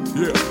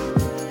 Yeah.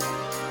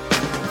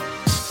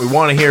 We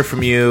want to hear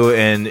from you,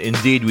 and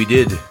indeed we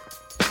did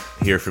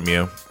hear from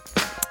you.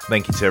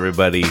 Thank you to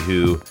everybody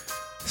who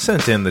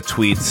sent in the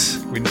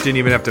tweets. We didn't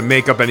even have to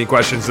make up any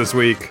questions this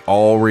week.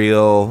 All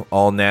real,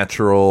 all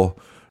natural,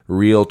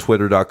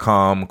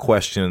 realtwitter.com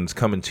questions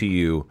coming to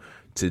you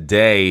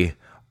today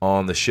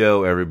on the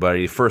show,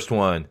 everybody. First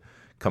one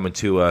coming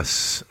to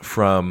us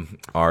from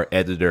our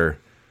editor,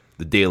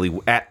 the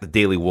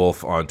Daily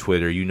Wolf on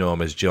Twitter. You know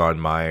him as John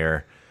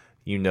Meyer.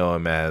 You know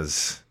him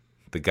as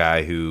the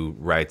guy who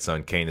writes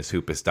on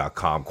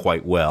canishoopus.com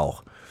quite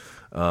well.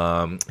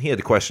 He had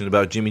a question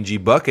about Jimmy G.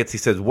 Buckets. He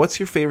says, what's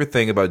your favorite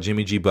thing about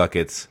Jimmy G.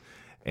 Buckets?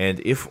 And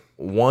if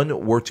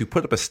one were to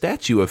put up a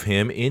statue of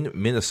him in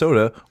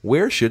Minnesota,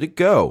 where should it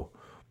go?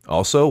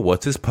 Also,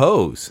 what's his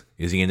pose?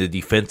 Is he in a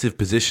defensive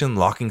position,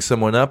 locking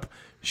someone up,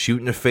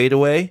 shooting a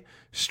fadeaway,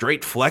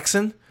 straight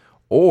flexing?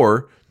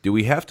 Or do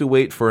we have to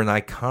wait for an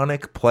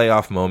iconic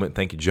playoff moment?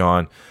 Thank you,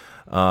 John.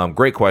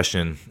 Great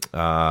question.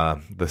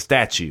 The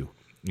statue.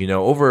 You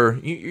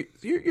know,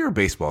 you're a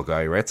baseball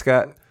guy, right,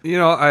 Scott? You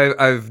know,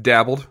 I've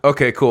dabbled.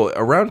 Okay, cool.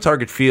 Around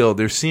Target Field,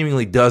 there's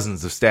seemingly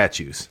dozens of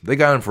statues. They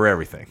got them for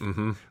everything.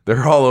 Mm-hmm.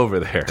 They're all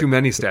over there. Too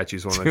many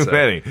statues, one would say. Too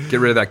many.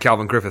 Get rid of that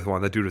Calvin Griffith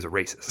one. That dude was a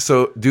racist.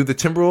 So, do the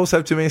Timberwolves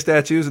have too many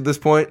statues at this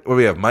point? What do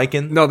we have,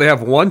 Mikan? No, they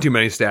have one too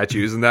many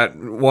statues, and that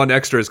one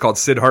extra is called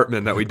Sid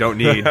Hartman that we don't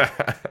need.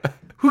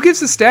 Who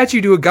gives a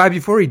statue to a guy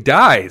before he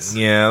dies?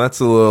 Yeah, that's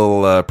a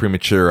little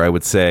premature, I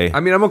would say. I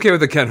mean, I'm okay with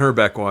the Ken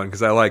Herbeck one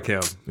because I like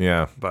him.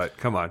 Yeah. But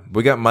come on.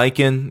 We got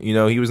Mikan. You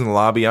know, he was in the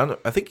lobby. I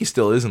think he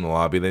still is in the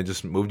lobby. They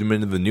just moved him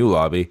into the new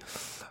lobby.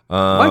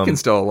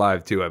 Mikan's still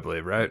alive, too, I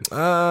believe, right?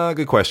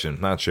 Good question.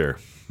 Not sure.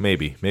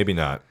 Maybe. Maybe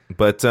not.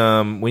 But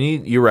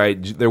you're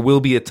right. There will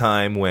be a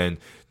time when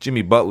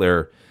Jimmy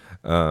Butler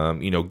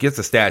gets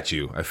a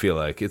statue. I feel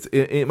like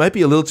it might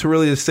be a little too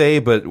early to say,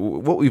 but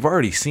what we've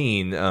already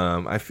seen,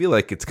 I feel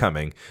like it's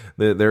coming.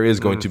 There is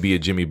going to be a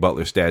Jimmy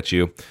Butler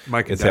statue.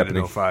 Mikan It's died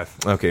happening. in 05.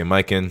 Okay,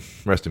 Mikan,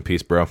 rest in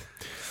peace, bro.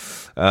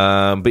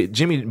 But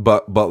Jimmy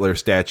Butler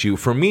statue,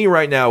 for me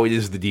right now, it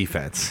is the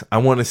defense. I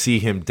want to see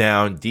him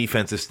down,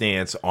 defensive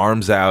stance,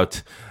 arms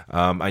out.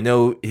 I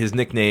know his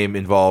nickname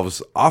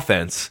involves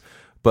offense,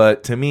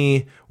 but to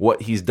me,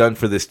 what he's done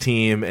for this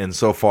team and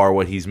so far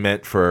what he's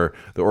meant for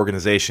the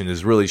organization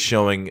is really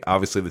showing.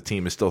 Obviously, the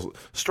team is still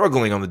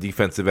struggling on the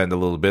defensive end a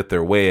little bit.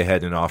 They're way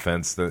ahead in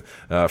offense,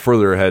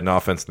 further ahead in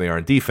offense than they are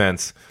in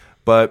defense.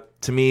 But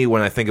to me,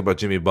 when I think about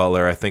Jimmy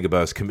Butler, I think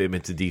about his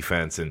commitment to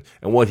defense and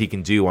what he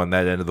can do on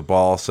that end of the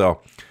ball. So,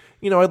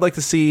 I'd like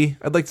to see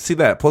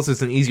that. Plus,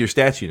 it's an easier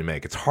statue to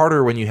make. It's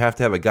harder when you have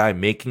to have a guy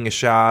making a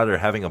shot or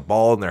having a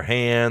ball in their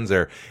hands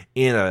or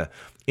in a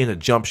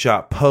jump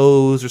shot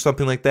pose or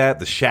something like that.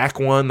 The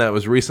Shaq one that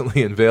was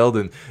recently unveiled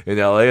in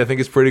LA, I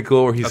think is pretty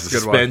cool, where he's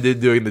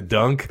suspended doing the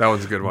dunk. That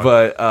one's a good one.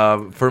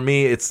 But for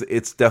me, it's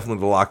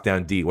definitely the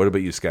lockdown D. What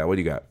about you, Scott? What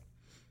do you got?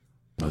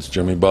 That's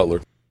Jimmy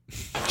Butler.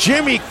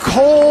 Jimmy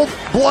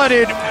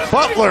Cold-Blooded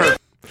Butler.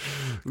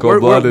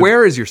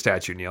 Where is your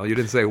statue, Neil? You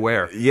didn't say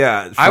where.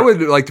 Yeah. I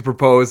would like to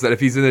propose that if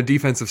he's in a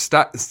defensive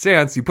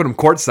stance, you put him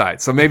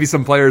courtside. So maybe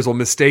some players will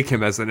mistake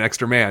him as an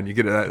extra man. You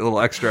get a little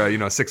extra,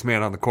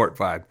 6-man on the court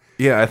vibe.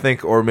 Yeah, I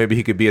think, or maybe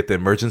he could be at the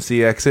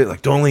emergency exit.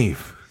 Like, don't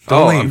leave.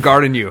 Don't leave. I'm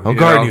guarding you. I'm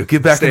guarding you.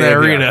 Get back in Stay that in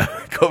arena.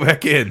 Go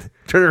back in.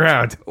 Turn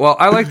around. Well,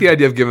 I like the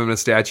idea of giving him a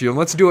statue, and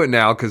let's do it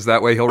now because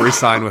that way he'll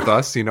re-sign with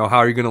us. How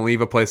are you going to leave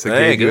a place that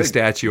gave you a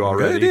statue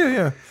already? Good idea,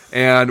 yeah.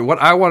 And what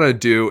I want to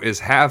do is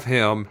have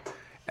him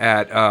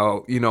at,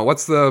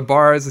 what's the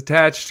bar is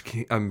attached?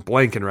 I'm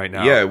blanking right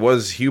now. Yeah, it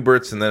was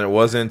Hubert's, and then it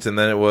wasn't, and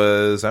then it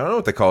was, I don't know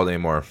what they call it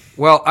anymore.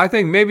 Well, I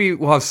think maybe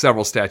we'll have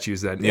several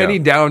statues then. Yeah. Any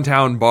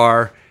downtown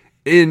bar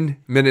in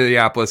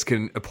Minneapolis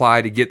can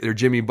apply to get their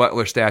Jimmy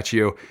Butler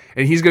statue,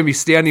 and he's going to be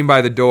standing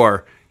by the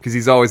door because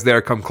he's always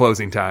there come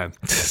closing time.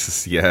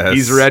 Yes.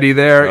 He's ready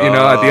there,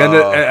 at the end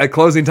at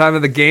closing time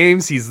of the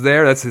games, he's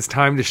there. That's his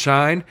time to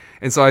shine.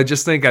 And so I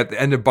just think at the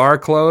end of bar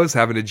close,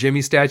 having a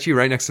Jimmy statue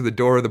right next to the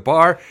door of the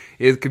bar,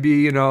 it could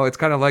be, it's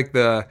kind of like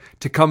the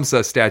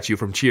Tecumseh statue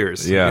from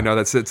Cheers,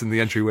 that sits in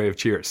the entryway of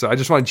Cheers. So I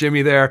just want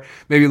Jimmy there,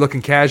 maybe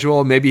looking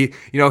casual, maybe,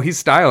 he's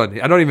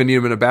styling. I don't even need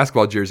him in a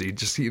basketball jersey.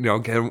 Just,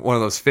 get him one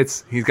of those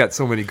fits. He's got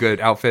so many good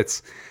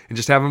outfits. And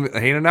just have him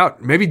hanging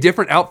out. Maybe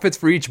different outfits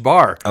for each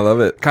bar. I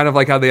love it. Kind of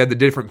like how they had the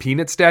different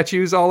Peanut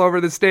statues all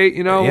over the state,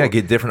 Yeah,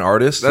 get different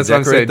artists. That's what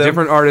I'm saying.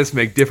 Different artists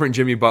make different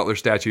Jimmy Butler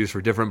statues for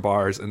different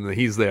bars, and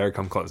he's there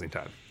come closing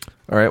time.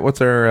 All right,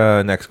 what's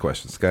our next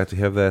question, Scott? Do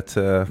you have that?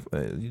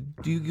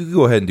 You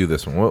go ahead and do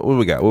this one. What do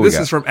we got? This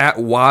is from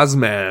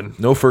 @Wasman.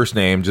 No first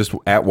name, just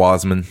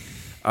 @Wasman.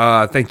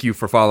 Thank you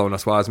for following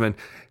us, Wasman.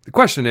 The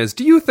question is,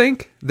 do you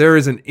think there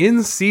is an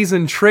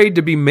in-season trade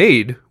to be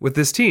made with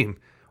this team?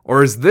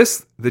 Or is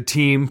this the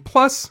team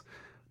plus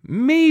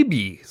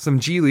maybe some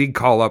G League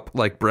call-up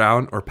like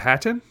Brown or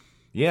Patton.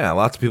 Yeah,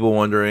 lots of people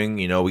wondering,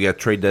 we got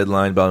trade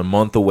deadline about a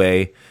month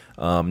away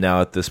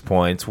now at this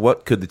point.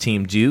 What could the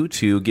team do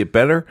to get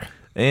better?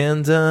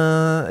 And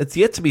it's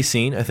yet to be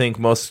seen. I think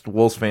most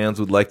Wolves fans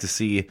would like to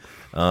see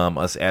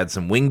us add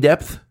some wing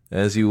depth,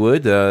 as you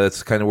would.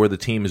 That's kind of where the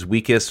team is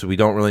weakest. We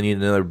don't really need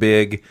another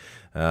big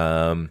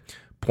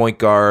point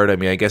guard. I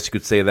mean, I guess you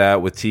could say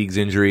that with Teague's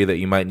injury that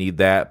you might need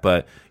that.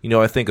 But,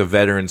 I think a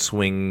veteran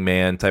swing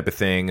man type of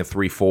thing, a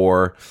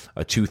 3-4,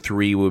 a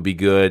 2-3 would be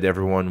good.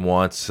 Everyone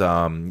wants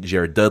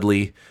Jared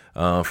Dudley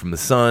from the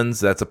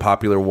Suns. That's a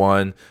popular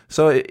one.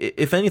 So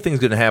if anything's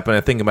going to happen, I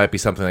think it might be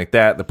something like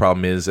that. The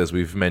problem is, as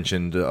we've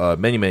mentioned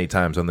many, many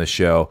times on this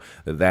show,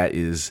 that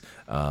is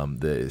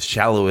the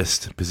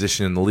shallowest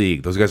position in the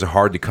league. Those guys are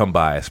hard to come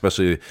by,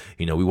 especially,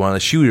 we want a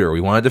shooter,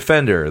 we want a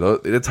defender.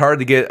 It's hard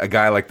to get a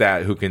guy like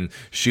that who can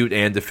shoot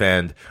and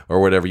defend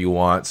or whatever you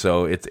want.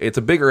 So it's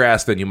a bigger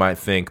ask than you might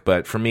think.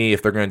 But for me,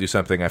 if they're going to do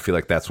something, I feel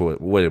like that's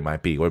what it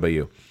might be. What about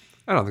you?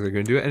 I don't think they're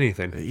going to do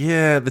anything.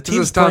 Yeah, the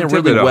team's playing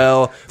really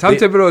well. Tom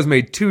Thibodeau has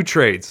made 2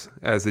 trades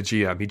as the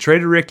GM. He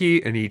traded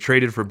Ricky and he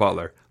traded for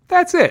Butler.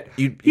 That's it.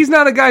 He's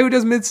not a guy who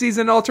does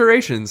midseason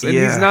alterations. And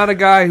he's not a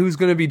guy who's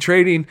going to be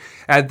trading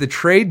at the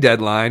trade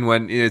deadline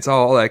when it's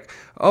all like,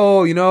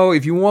 oh,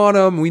 if you want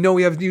him, we know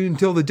we have you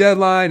until the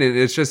deadline. And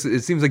it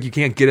seems like you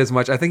can't get as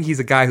much. I think he's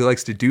a guy who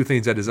likes to do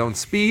things at his own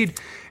speed.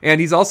 And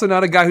he's also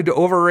not a guy who to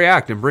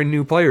overreact and bring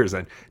new players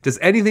in. Does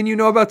anything you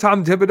know about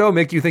Tom Thibodeau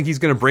make you think he's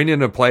going to bring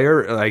in a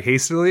player like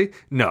hastily?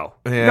 No.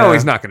 Yeah. No,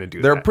 he's not going to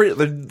do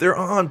that. They're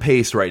on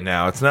pace right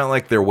now. It's not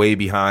like they're way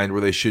behind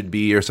where they should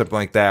be or something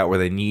like that, where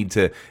they need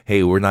to,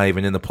 hey, we're not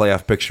even in the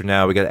playoff picture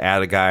now. We got to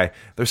add a guy.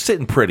 They're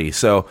sitting pretty.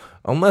 So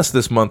unless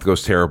this month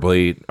goes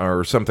terribly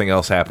or something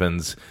else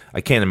happens,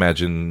 I can't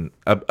imagine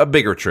a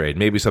bigger trade.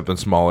 Maybe something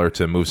smaller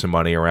to move some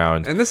money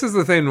around. And this is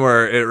the thing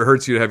where it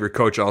hurts you to have your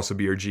coach also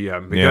be your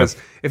GM. Because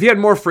if he had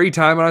more free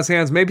time on his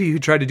hands, maybe he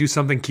tried to do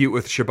something cute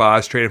with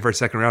Shabazz, trade him for a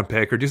second-round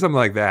pick or do something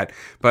like that.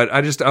 But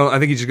I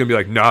think he's just going to be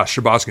like, nah,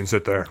 Shabazz can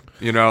sit there.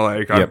 He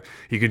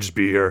can just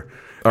be here.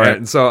 All right.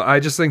 And so I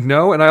just think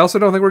no, and I also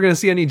don't think we're going to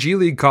see any G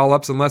League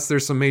call-ups unless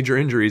there's some major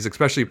injuries,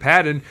 especially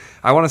Patton.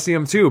 I want to see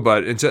him too,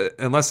 but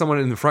unless someone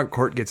in the front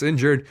court gets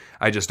injured,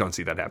 I just don't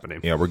see that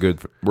happening. Yeah, we're good.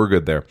 We're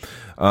good there.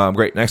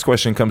 Great. Next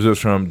question comes to us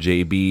from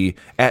JB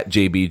at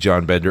JB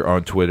John Bender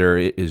on Twitter.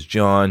 It is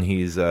John.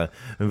 He's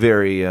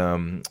very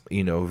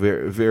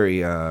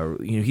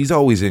he's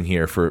always in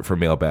here for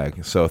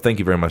mailbag. So thank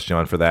you very much,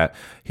 John, for that.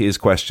 His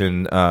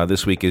question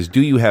this week is: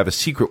 do you have a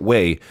secret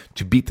way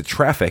to beat the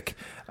traffic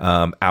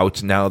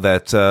out now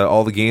that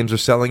all the games are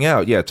selling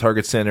out? Yeah,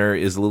 Target Center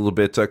is a little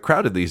bit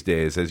crowded these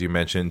days, as you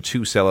mentioned.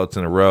 2 sellouts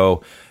in a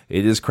row.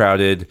 It is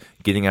crowded.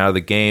 Getting out of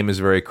the game is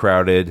very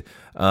crowded.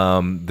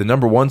 The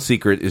number one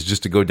secret is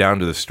just to go down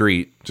to the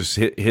street. Just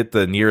hit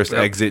the nearest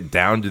exit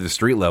down to the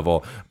street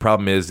level.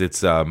 Problem is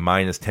it's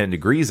minus 10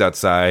 degrees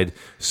outside.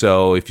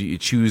 So if you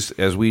choose,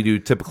 as we do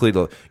typically,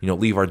 to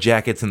leave our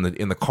jackets in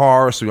the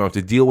car so we don't have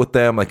to deal with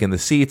them like in the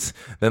seats,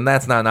 then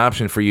that's not an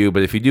option for you.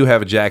 But if you do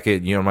have a jacket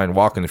and you don't mind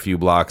walking a few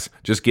blocks,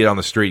 just get on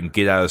the street and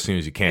get out as soon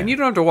as you can. And you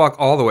don't have to walk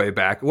all the way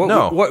back.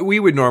 What we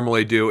would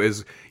normally do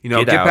is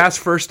get past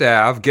First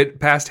Ave, get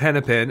past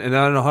Hennepin, and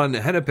then on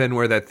Hennepin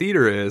where that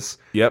theater is,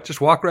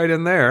 just walk right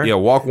in there. Yeah,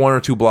 walk 1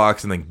 or 2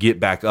 blocks and then get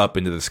back up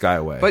into the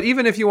Skyway. But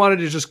even if you wanted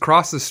to just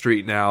cross the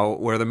street now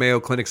where the Mayo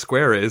Clinic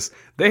Square is,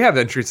 they have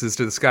entrances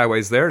to the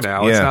Skyways there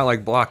now. It's not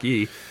like Block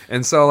E.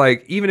 And so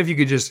even if you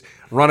could just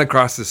run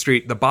across the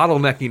street, the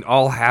bottlenecking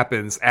all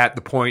happens at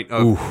the point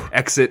of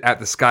exit at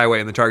the Skyway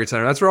in the Target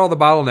Center. That's where all the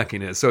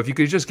bottlenecking is. So if you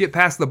could just get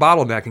past the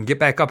bottleneck and get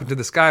back up into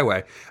the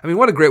Skyway, I mean,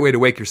 what a great way to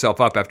wake yourself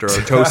up after a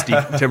toasty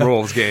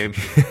Timberwolves game.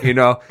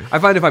 I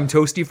find if I'm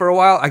toasty for a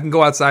while, I can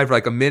go outside for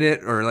like a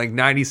minute or like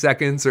 90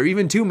 seconds or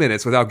even 2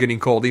 minutes without getting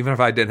cold, even if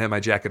I didn't have my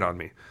jacket on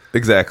me.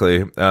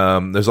 Exactly.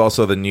 There's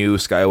also the new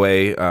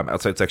Skyway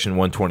outside section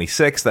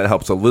 126. That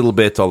helps a little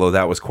bit, although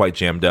that was quite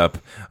jammed up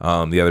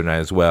the other night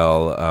as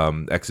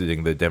well,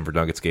 exiting the Denver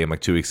Nuggets game like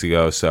 2 weeks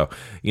ago. So,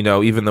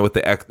 even though with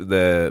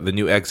the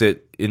new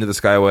exit into the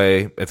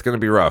Skyway, it's going to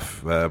be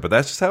rough. But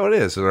that's just how it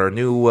is. Our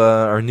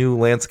new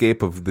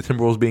landscape of the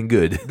Timberwolves being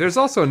good. There's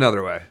also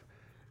another way.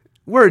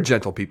 We're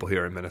gentle people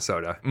here in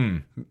Minnesota.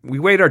 We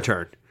wait our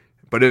turn.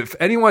 But if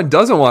anyone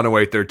doesn't want to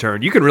wait their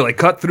turn, you can really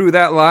cut through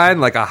that line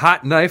like a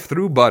hot knife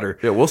through butter.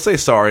 Yeah, we'll say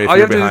sorry if all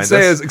you're you have behind to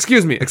say us. is,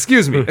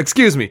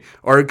 excuse me,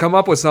 or come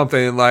up with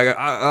something like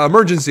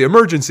emergency,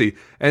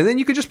 and then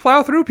you could just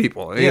plow through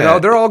people.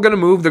 They're all going to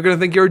move. They're going to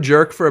think you're a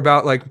jerk for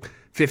about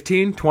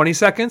 15, 20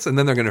 seconds, and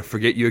then they're going to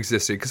forget you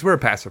existed because we're a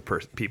passive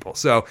people.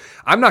 So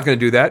I'm not going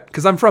to do that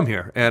because I'm from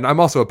here, and I'm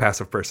also a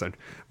passive person.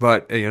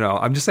 But,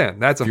 I'm just saying,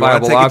 that's a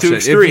viable option.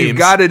 If you've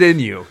got it in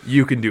you,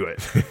 you can do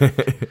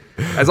it.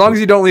 As long as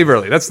you don't leave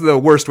early. That's the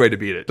worst way to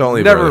beat it.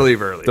 Never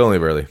leave early. Don't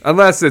leave early.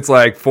 Unless it's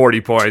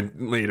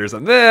 40-point lead or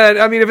something. Then,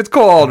 if it's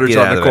Cole Aldridge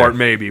on the court,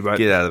 maybe. But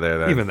get out of there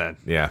then. Even then.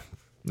 Yeah.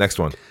 Next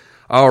one.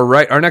 All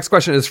right. Our next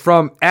question is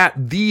from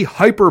 @the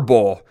Hyper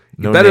Bowl.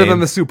 Better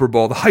than the Super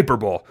Bowl, the Hyper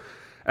Bowl.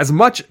 As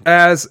much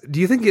as, do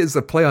you think it's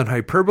a play on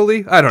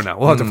hyperbole? I don't know.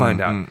 We'll have to find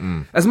out.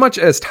 As much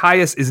as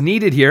Tyus is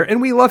needed here,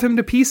 and we love him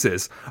to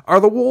pieces, are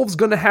the Wolves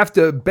going to have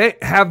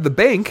have the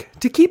bank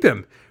to keep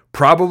him?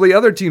 Probably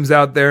other teams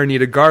out there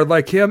need a guard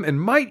like him and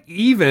might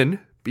even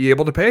be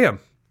able to pay him.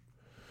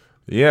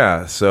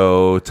 Yeah,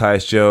 so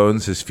Tyus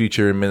Jones, his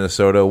future in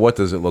Minnesota, what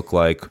does it look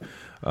like?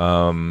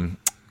 The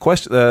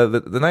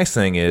nice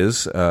thing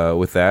is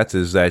with that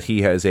is that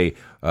he has a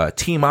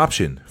team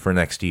option for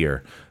next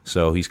year.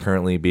 So he's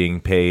currently being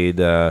paid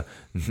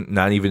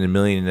not even $1.5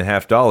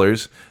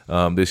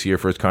 million this year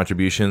for his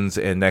contributions,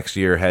 and next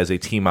year has a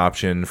team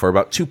option for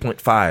about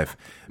 $2.5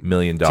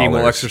 million. Team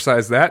will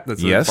exercise that.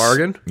 That's a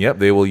bargain. Yep,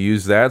 they will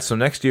use that. So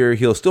next year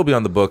he'll still be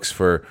on the books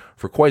for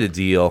quite a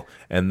deal,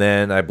 and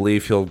then I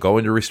believe he'll go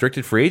into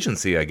restricted free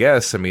agency. I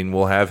guess. I mean,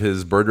 we'll have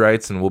his bird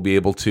rights, and we'll be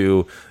able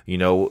to,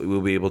 he'll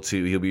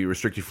be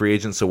restricted free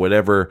agent. So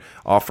whatever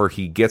offer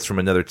he gets from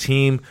another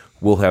team,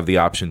 we'll have the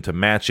option to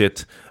match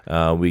it.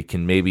 We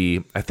can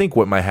I think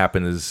what might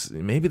happen is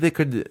maybe they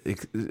could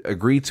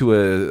agree to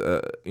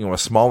a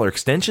smaller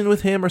extension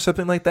with him or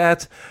something like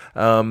that,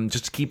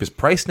 just to keep his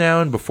price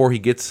down before he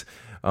gets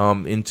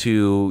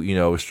into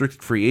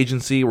restricted free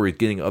agency where he's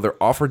getting other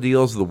offer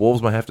deals the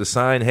Wolves might have to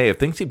sign. Hey, if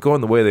things keep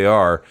going the way they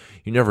are,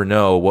 you never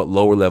know what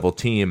lower level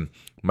team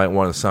might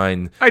want to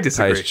sign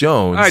Tyus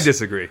Jones. I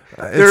disagree.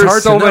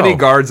 There's so many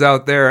guards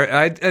out there.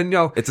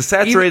 It's a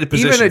saturated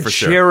position for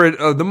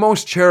sure. The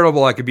most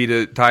charitable I could be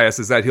to Tyus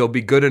is that he'll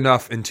be good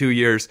enough in 2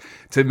 years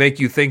to make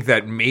you think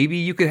that maybe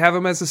you could have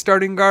him as a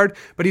starting guard.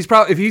 But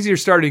if he's your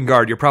starting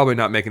guard, you're probably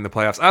not making the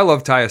playoffs. I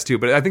love Tyus too,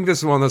 but I think this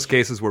is one of those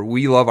cases where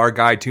we love our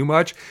guy too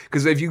much.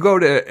 Because if you go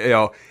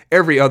to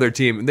every other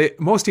team,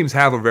 most teams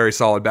have a very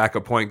solid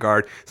backup point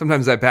guard.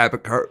 Sometimes that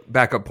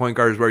backup point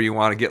guard is where you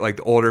want to get like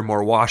the older,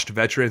 more washed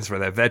veterans for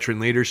that veteran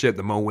leadership,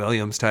 the Mo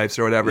Williams types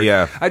or whatever.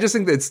 Yeah. I just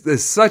think that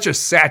there's such a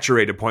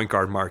saturated point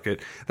guard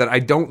market that I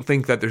don't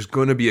think that there's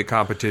going to be a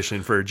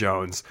competition for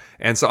Jones.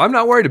 And so I'm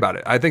not worried about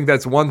it. I think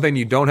that's one thing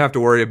you don't have to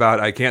worry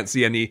about. I can't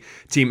see any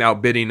team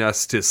outbidding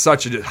us to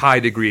such a high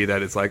degree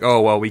that it's like,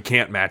 oh, well, we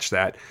can't match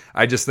that.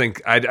 I just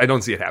think I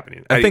don't see it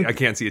happening. I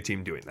can't see a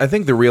team doing that. I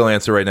think the real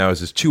answer right now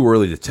is it's too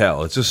early to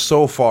tell. It's just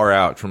so far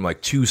out from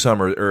like 2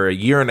 summers or a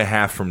year and a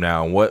half from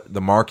now, what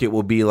the market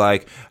will be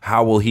like,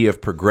 how will he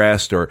have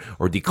progressed or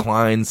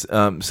declines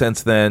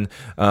since then.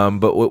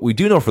 But what we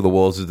do know for the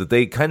Wolves is that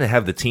they kind of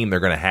have the team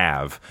they're going to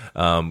have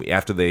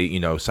after they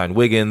sign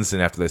Wiggins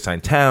and after they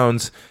sign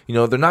Towns.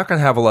 They're not going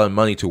to have a lot of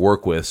money to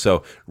work with.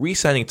 So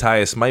re-signing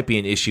Tyus might be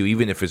an issue,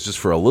 even if it's just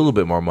for a little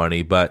bit more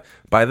money. But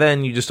by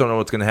then, you just don't know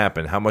what's going to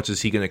happen. How much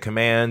is he going to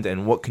command,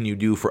 and what can you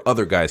do for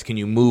other guys? Can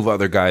you move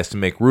other guys to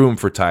make room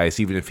for Tyus,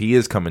 even if he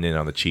is coming in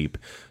on the cheap?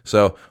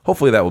 So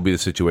hopefully that will be the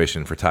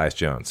situation for Tyus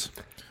Jones.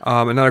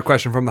 Another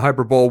question from the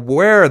Hyperbole.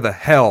 Where the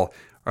hell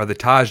are the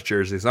Taj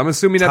jerseys? I'm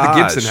assuming at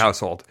the Gibson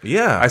household.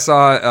 Yeah. I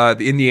saw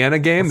the Indiana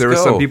game. There were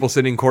some people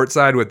sitting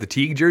courtside with the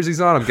Teague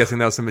jerseys on. I'm guessing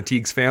that was some of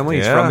Teague's family.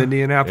 He's from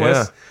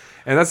Indianapolis. Yeah.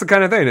 And that's the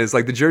kind of thing. It's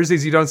like the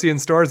jerseys you don't see in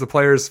stores, the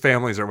players'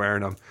 families are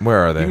wearing them. Where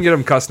are they? You can get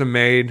them custom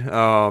made,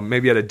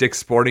 maybe at a Dick's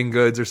Sporting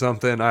Goods or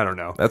something. I don't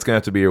know. That's going to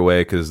have to be your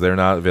way because they're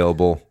not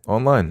available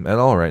online at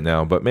all right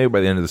now. But maybe by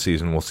the end of the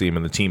season, we'll see them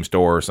in the team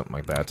store or something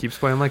like that. Keeps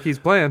playing like he's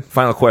playing.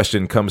 Final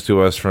question comes to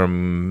us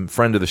from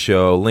friend of the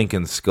show,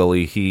 Lincoln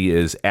Scully. He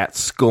is at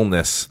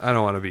Skullness. I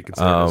don't want to be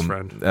considered his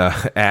friend.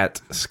 At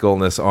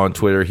Skullness on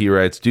Twitter. He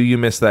writes, do you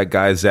miss that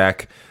guy,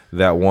 Zach,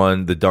 that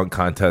won the dunk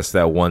contest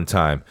that one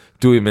time?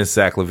 Do we miss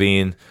Zach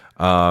LaVine?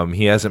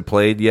 He hasn't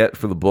played yet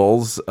for the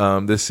Bulls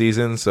this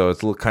season, so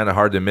it's kind of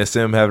hard to miss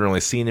him. Haven't really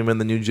seen him in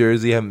the New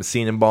Jersey. Haven't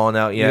seen him balling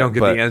out yet. You don't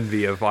get the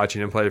envy of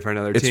watching him play for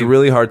another team. It's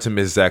really hard to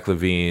miss Zach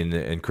LaVine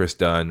and Chris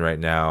Dunn right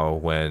now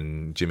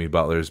when Jimmy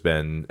Butler's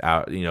been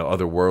out,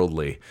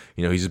 otherworldly.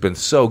 He's just been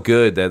so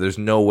good that there's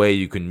no way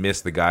you can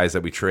miss the guys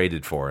that we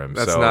traded for him.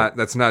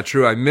 That's not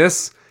true. I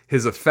miss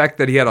his effect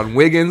that he had on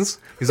Wiggins.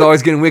 He's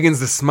always getting Wiggins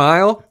to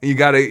smile. You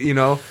got to,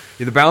 you're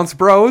the bounce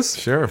bros.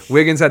 Sure.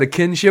 Wiggins had a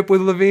kinship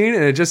with LaVine,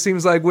 and it just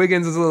seems like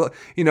Wiggins is a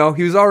little,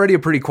 he was already a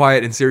pretty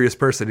quiet and serious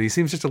person. He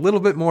seems just a little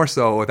bit more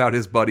so without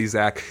his buddy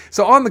Zach.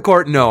 So on the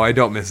court, no, I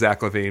don't miss Zach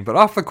LaVine. But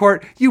off the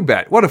court, you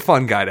bet. What a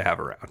fun guy to have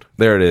around.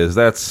 There it is.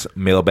 That's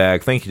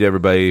Mailbag. Thank you to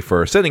everybody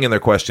for sending in their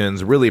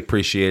questions. Really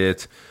appreciate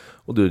it.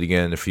 We'll do it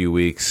again in a few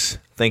weeks.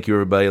 Thank you,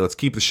 everybody. Let's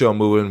keep the show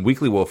moving.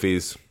 Weekly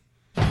Wolfies.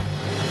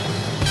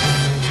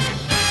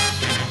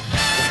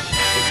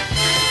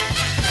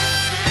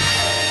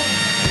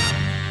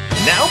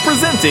 Now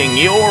presenting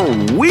your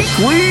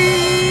Weekly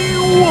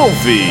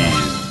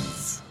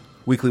Wolfies.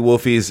 Weekly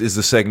Wolfies is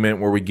the segment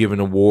where we give an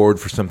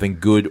award for something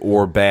good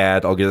or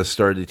bad. I'll get us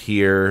started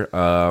here.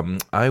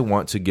 I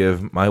want to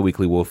give my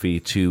Weekly Wolfie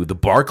to the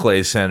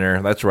Barclays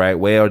Center. That's right,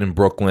 way out in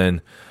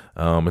Brooklyn.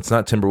 It's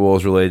not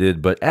Timberwolves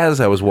related, but as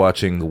I was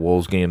watching the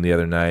Wolves game the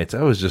other night,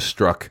 I was just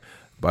struck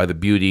by the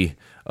beauty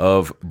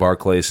of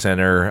Barclays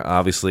Center.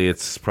 Obviously,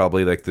 it's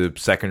probably like the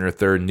second or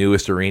third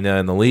newest arena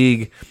in the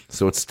league,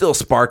 so it's still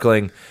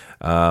sparkling.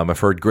 I've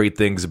heard great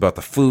things about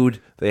the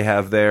food they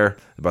have there,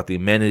 about the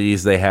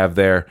amenities they have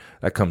there.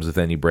 That comes with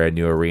any brand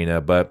new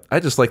arena. But I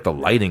just like the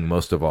lighting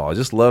most of all. I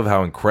just love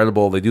how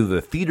incredible they do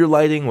the theater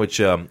lighting, which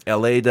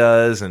LA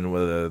does and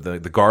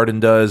the Garden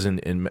does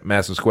in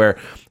Madison Square.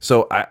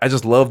 So I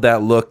just love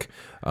that look.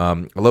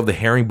 I love the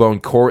herringbone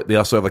court. They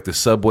also have like the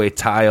subway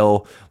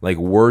tile, like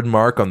word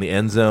mark on the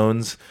end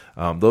zones.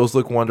 Those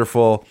look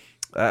wonderful.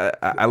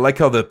 I like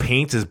how the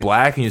paint is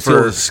black and you see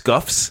all the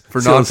scuffs. For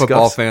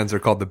non-football fans, they're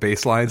called the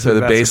baseline. So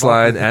the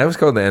baseline, and I was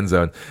called the end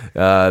zone.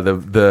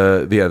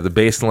 The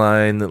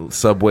baseline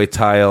subway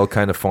tile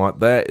kind of font,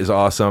 that is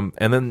awesome.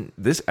 And then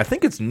this, I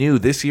think it's new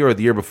this year or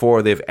the year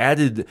before. They've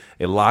added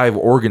a live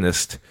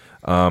organist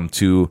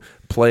to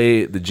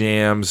play the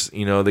jams.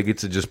 You know, they get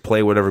to just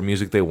play whatever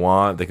music they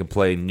want. They can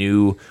play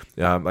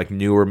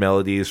newer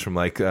melodies from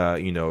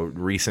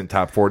recent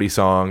top 40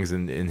 songs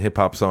and hip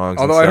hop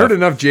songs. Although I heard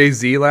enough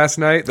Jay-Z last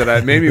night that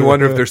it made me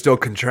wonder if they're still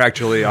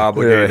contractually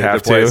obligated to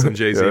play some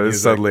Jay-Z music.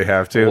 Suddenly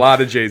have to. A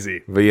lot of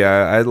Jay-Z. But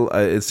yeah,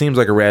 it seems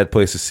like a rad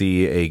place to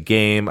see a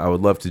game. I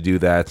would love to do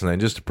that, and I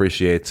just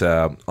appreciate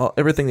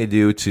everything they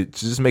do to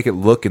just make it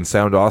look and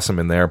sound awesome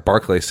in there.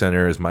 Barclays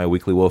Center is my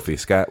weekly Wolfie.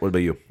 Scott, what about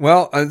you?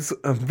 Well, I'm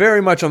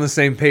very much on the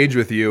same page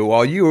with you.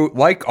 While you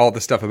like all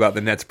the stuff about the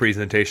Nets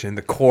presentation,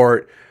 the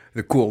court,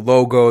 the cool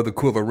logo, the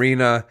cool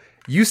arena,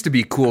 used to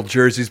be cool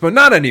jerseys, but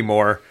not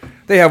anymore.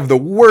 They have the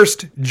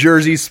worst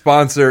jersey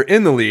sponsor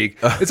in the league.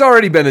 It's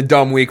already been a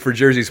dumb week for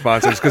jersey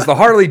sponsors because the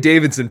Harley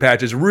Davidson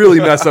patches really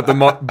mess up the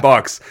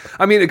Bucks.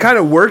 I mean, it kind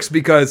of works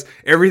because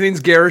everything's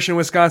garish in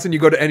Wisconsin. You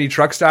go to any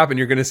truck stop and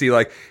you're going to see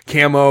like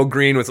camo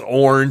green with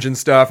orange and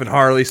stuff and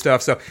Harley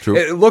stuff. So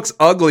it looks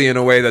ugly in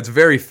a way that's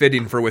very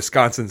fitting for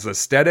Wisconsin's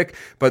aesthetic.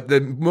 But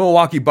the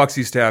Milwaukee Bucks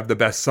used to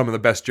have some of the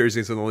best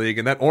jerseys in the league,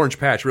 and that orange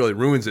patch really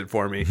ruins it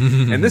for me.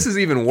 And this is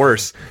even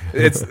worse.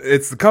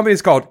 It's the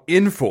company's called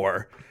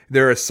Infor.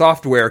 They're a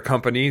software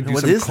company, do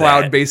some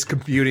cloud-based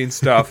computing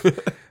stuff,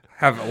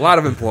 have a lot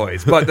of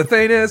employees. But the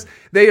thing is,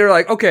 they are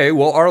like, okay,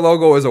 well, our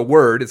logo is a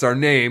word, it's our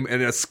name,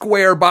 and a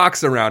square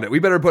box around it. We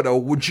better put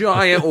a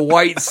giant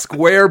white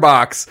square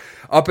box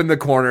up in the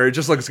corner. It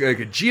just looks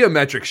like a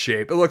geometric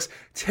shape. It looks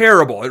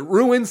terrible. It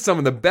ruins some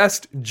of the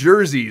best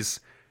jerseys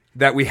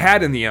that we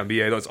had in the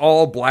NBA. Those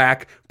all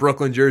black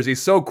Brooklyn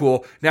jerseys, so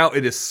cool. Now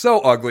it is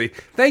so ugly.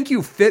 Thank you,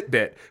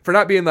 Fitbit, for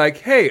not being like,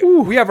 hey,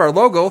 we have our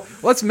logo.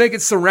 Let's make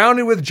it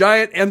surrounded with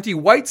giant empty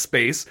white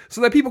space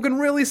so that people can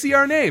really see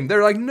our name.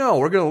 They're like, no,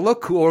 we're going to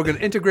look cool. We're going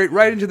to integrate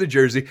right into the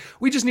jersey.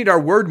 We just need our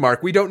word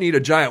mark. We don't need a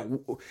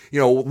giant,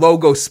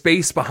 logo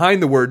space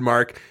behind the word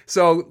mark.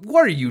 So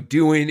what are you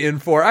doing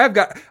Infor?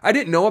 I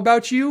didn't know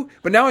about you,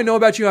 but now I know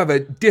about you. I have a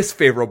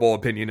disfavorable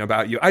opinion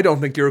about you. I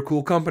don't think you're a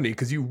cool company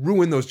because you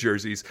ruin those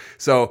jerseys.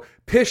 So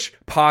pish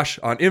posh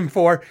on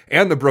Infor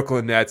and the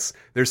Brooklyn Nets.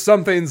 There's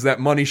some things that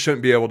money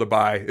shouldn't be able to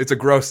buy. It's a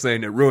gross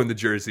thing. It ruined the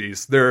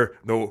jerseys. They're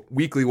the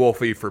weekly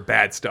Wolfie for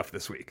bad stuff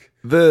this week.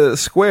 The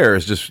square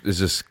is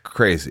just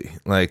crazy.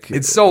 Like,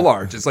 it's so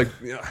large. It's like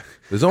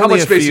there's only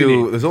a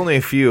few. There's only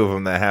a few of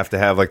them that have to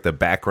have like the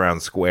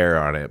background square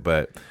on it,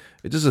 but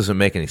it just doesn't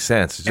make any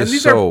sense. It's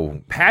just are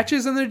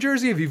patches in their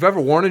jersey. If you've ever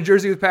worn a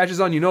jersey with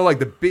patches on, like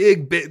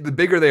the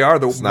bigger they are,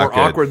 the more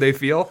awkward they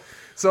feel.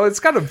 So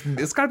it's got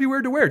to be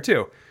weird to wear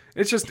too.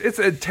 It's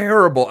a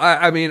terrible.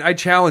 I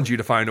challenge you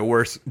to find a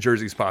worse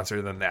jersey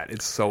sponsor than that.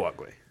 It's so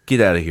ugly.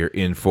 Get out of here,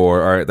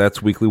 Infor. All right,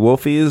 that's Weekly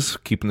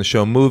Wolfies. Keeping the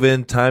show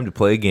moving. Time to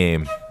play a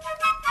game.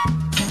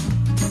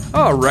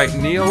 All right,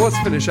 Neil, let's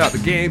finish out the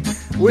game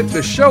with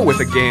the show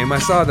with a game. I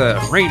saw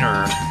the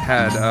Rainer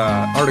had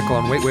an article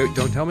on Wait,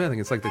 Don't Tell Me. I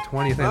think it's like the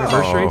 20th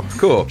anniversary. Oh,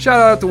 cool.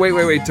 Shout out to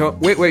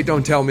Wait,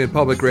 Don't Tell Me in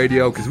public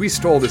radio because we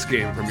stole this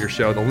game from your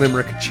show, the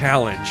Limerick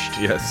Challenge.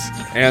 Yes.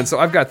 And so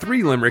I've got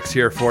 3 limericks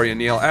here for you,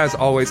 Neil. As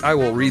always, I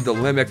will read the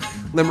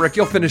limerick.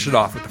 You'll finish it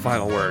off with the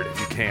final word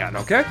if you can,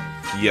 okay?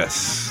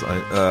 Yes.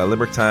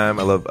 Limerick time.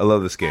 I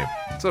love this game.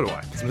 So do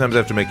I. Sometimes I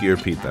have to make you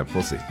repeat them.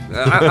 We'll see.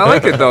 I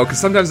like it, though, because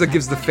sometimes that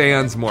gives the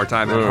fans more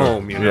time at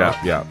home,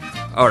 Yeah.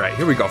 All right,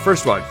 here we go.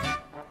 First one.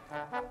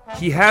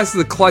 He has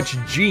the clutch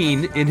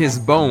gene in his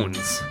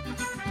bones.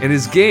 In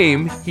his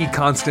game, he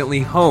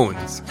constantly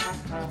hones.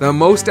 The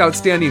most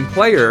outstanding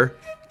player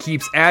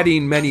keeps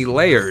adding many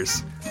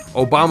layers.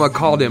 Obama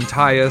called him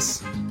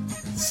Tyus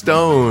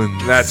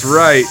Stones. That's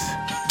right.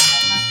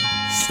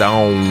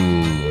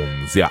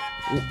 Stones. Yeah.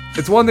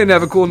 It's one thing to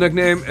have a cool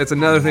nickname. It's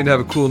another thing to have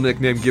a cool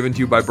nickname given to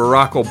you by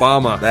Barack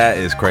Obama. That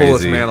is crazy.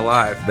 Coolest man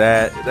alive.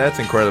 That's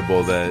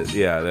incredible. That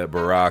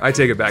Barack. I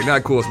take it back.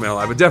 Not coolest man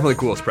alive, but definitely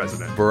coolest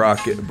president. Barack.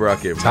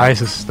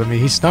 Tyus,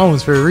 he's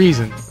Stones for a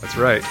reason. That's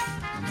right.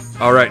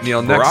 All right,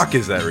 Neil. Next. Barack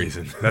is that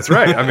reason. That's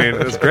right. I mean,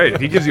 that's great.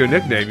 If he gives you a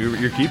nickname,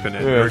 you're keeping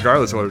it,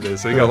 regardless of what it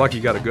is. So you got lucky,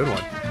 you got a good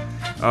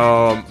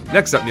one.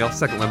 Next up, Neil.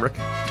 Second limerick.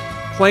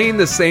 Playing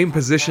the same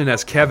position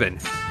as Kevin.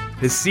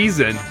 His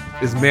season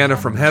is manna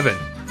from heaven.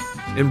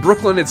 In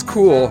Brooklyn, it's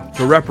cool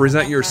to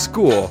represent your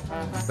school.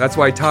 That's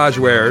why Taj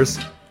wears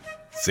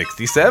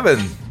 67.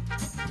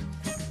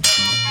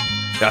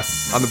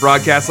 Yes. On the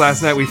broadcast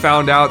last night, we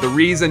found out the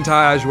reason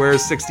Taj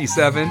wears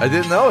 67. I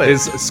didn't know it.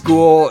 His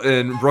school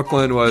in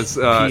Brooklyn was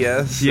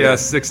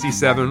PS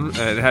 67.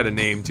 It had a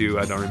name, too.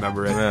 I don't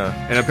remember it. Yeah.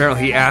 And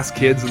apparently he asked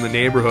kids in the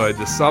neighborhood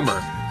this summer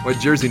what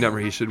jersey number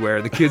he should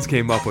wear. The kids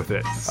came up with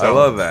it. So, I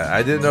love that.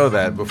 I didn't know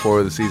that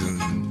before the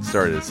season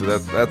started, so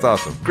that's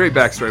awesome. great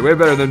backstory. Way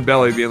better than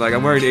Belly being like,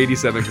 I'm wearing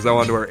 87 because I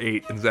wanted to wear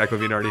 8, and Zach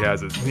LaVine already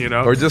has it, you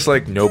know? Or just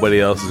like nobody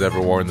else has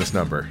ever worn this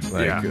number.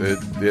 Like, Yeah.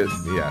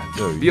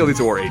 No,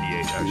 Bielitsa wore 88,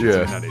 actually,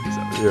 Yeah. not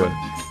 87.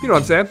 Yeah. But you know what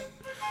I'm saying?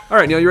 All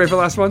right, Neil, you ready for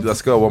the last one?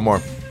 Let's go. One more.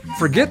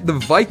 Forget the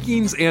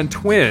Vikings and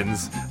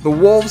Twins. The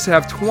Wolves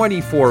have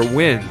 24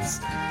 wins.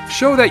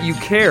 Show that you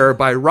care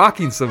by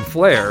rocking some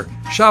flair.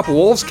 Shop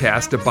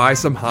Wolvescast to buy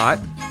some hot.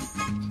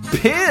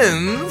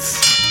 Pins?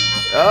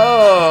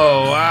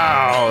 Oh,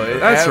 wow.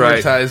 That's right.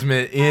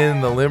 Advertisement in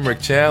the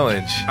Limerick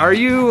Challenge. Are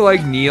you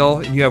like Neil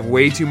and you have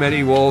way too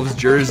many Wolves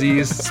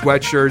jerseys,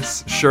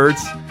 sweatshirts,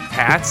 shirts,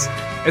 hats?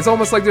 It's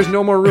almost like there's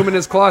no more room in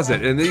his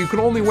closet, and you can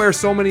only wear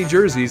so many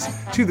jerseys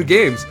to the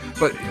games.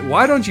 But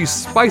why don't you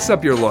spice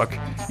up your look?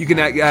 You can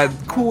add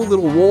cool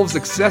little Wolves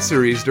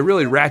accessories to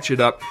really ratchet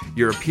up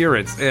your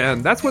appearance,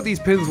 and that's what these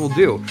pins will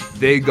do.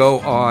 They go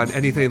on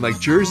anything like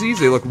jerseys.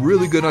 They look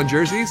really good on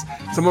jerseys.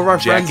 Some of our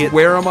friends Jacket.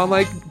 wear them on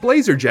like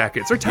blazer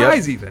jackets or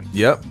ties even.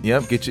 Yep.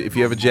 Get you if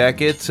you have a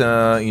jacket.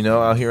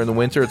 Out here in the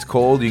winter, it's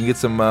cold. You can get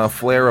some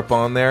flare up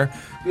on there.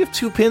 We have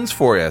 2 pins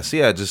for you. So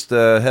yeah, just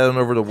head on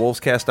over to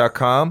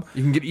wolvescast.com.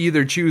 You can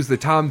either choose the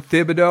Tom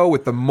Thibodeau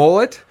with the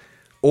mullet,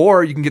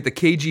 or you can get the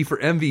KG for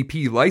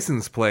MVP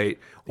license plate,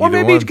 or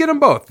Either maybe one. get them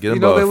both. Get 'em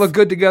They both. look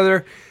good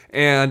together,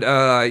 and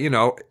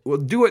we'll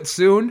do it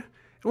soon.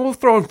 And we'll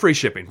throw in free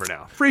shipping for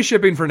now. Free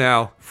shipping for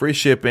now. Free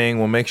shipping.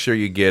 We'll make sure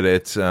you get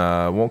it.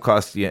 Won't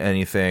cost you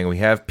anything. We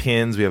have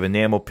pins. We have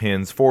enamel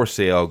pins for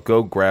sale.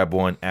 Go grab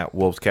one at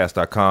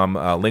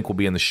wolvescast.com. Link will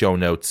be in the show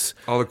notes.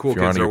 All the cool if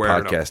you're kids on are your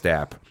wearing podcast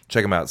app.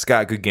 Check them out.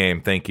 Scott, good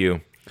game. Thank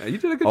you. You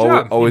did a good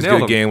job. Always You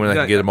nailed good them. game when I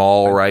can get them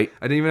all right.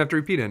 I didn't even have to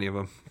repeat any of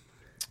them.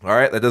 All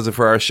right, that does it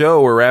for our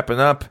show. We're wrapping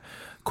up.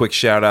 Quick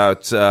shout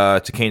out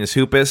to Canis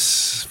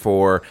Hoopus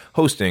for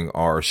hosting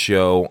our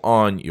show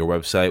on your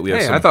website. We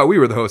have Hey, I thought we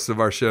were the hosts of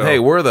our show. Hey,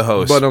 we're the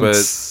hosts,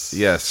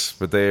 But,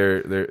 but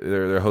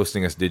they're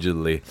hosting us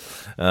digitally.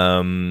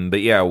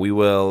 But yeah,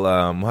 we'll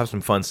have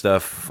some fun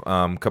stuff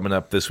coming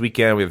up this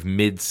weekend. We have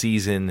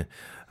mid-season.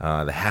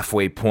 The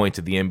halfway point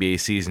of the NBA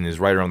season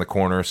is right around the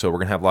corner, so we're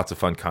gonna have lots of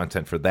fun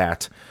content for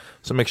that.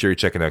 So make sure you're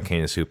checking out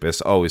Canis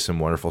Hoopus. Always some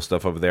wonderful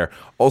stuff over there.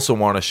 Also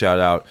want to shout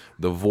out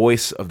the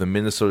voice of the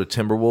Minnesota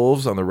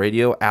Timberwolves on the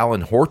radio,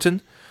 Alan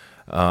Horton.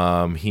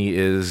 He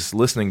is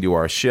listening to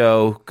our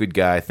show. Good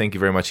guy. Thank you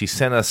very much. He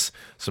sent us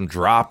some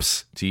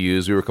drops to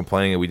use. We were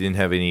complaining that we didn't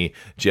have any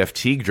Jeff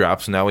Teague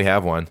drops. Now we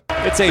have one.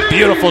 It's a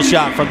beautiful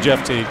shot from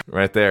Jeff Teague.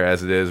 Right there,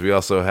 as it is. We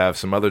also have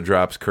some other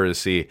drops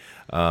courtesy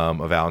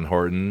of Alan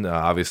Horton.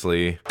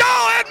 Obviously. Go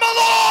ahead,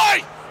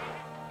 Malloy!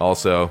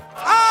 Also.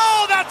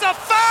 Oh, that's a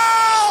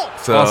foul!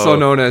 So, also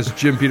known as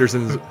Jim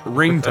Peterson's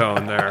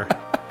ringtone there.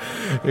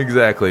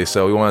 Exactly.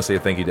 So we want to say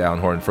thank you to Alan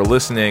Horton for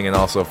listening and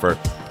also for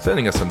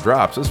sending us some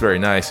drops. It's very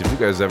nice. If you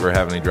guys ever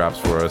have any drops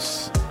for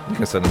us, you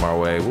can send them our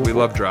way. We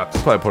love drops.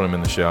 We'll probably put them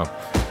in the show.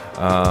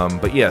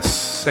 But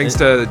yes. Thanks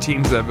to the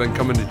teams that have been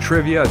coming to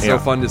trivia. It's so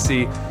fun to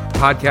see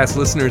podcast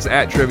listeners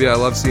at trivia. I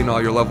love seeing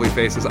all your lovely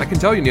faces. I can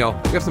tell you, Neil,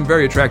 we have some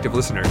very attractive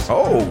listeners.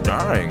 Oh,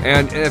 darn.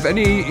 And if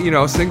any,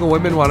 single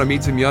women want to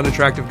meet some young,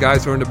 attractive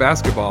guys who are into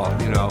basketball,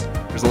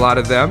 there's a lot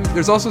of them.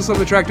 There's also some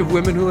attractive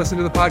women who listen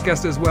to the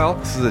podcast as well.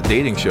 This is a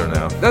dating show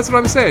now. That's what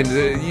I'm saying.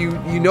 You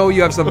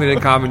have something in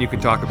common you can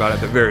talk about at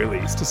the very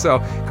least. So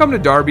come to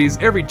Darby's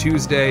every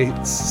Tuesday,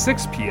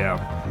 6 p.m.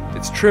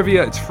 It's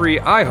trivia. It's free.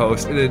 I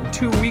host. And in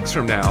 2 weeks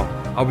from now,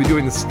 I'll be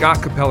doing the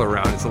Scott Capella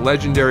round. It's a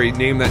legendary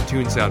Name That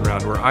Tune Sound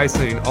round where I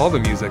sing all the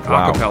music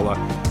Wow. a cappella.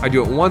 I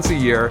do it once a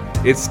year.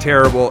 It's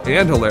terrible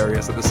and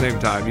hilarious at the same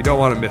time. You don't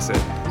want to miss it.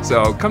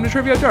 So come to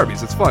Trivia at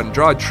Darby's. It's fun.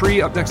 Draw a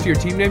tree up next to your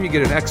team name. You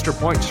get an extra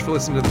point just for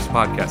listening to this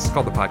podcast. It's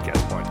called the Podcast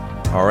Point.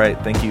 All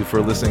right. Thank you for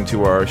listening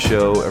to our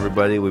show,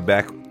 everybody. We'll be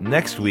back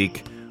next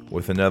week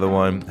with another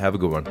one. Have a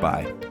good one.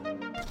 Bye.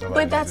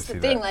 But that's the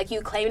thing. Like,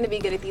 you claim to be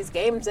good at these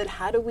games, and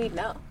how do we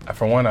know?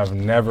 For one, I've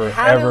never,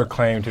 ever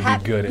claimed to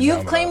be good at You've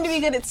dominoes. claimed to be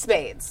good at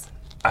spades.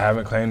 I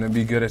haven't claimed to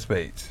be good at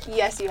spades.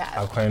 Yes, you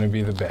have. I've claimed to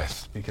be the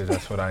best because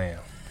that's what I am.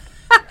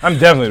 I'm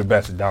definitely the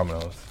best at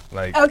dominoes.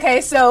 Like,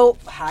 Okay, so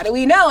how do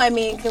we know? I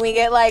mean, can we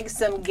get, like,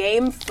 some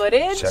game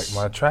footage? check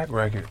my track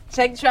record.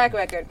 Check track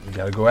record. You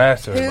gotta go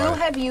ask Who everybody.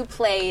 have you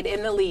played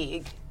in the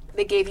league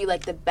that gave you,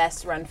 like, the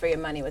best run for your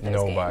money with those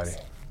Nobody. games?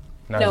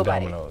 Not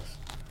Nobody. dominoes.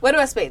 What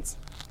about spades?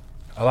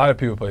 A lot of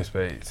people play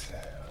spades.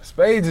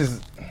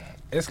 Spades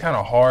it's kind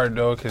of hard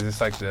though, because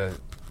it's like the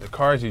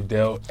cards you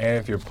dealt, and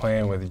if you're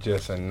playing with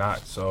just a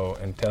not so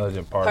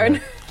intelligent partner,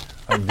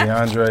 like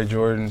DeAndre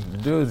Jordan, the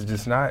dude's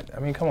just not. I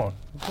mean, come on,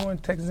 you're going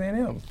to Texas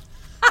A&M.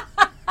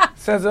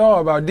 Says it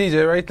all about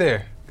DJ right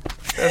there.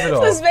 Says it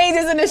all. So spades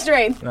isn't a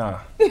strength. Nah,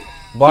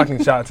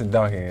 blocking shots and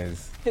dunking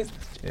is,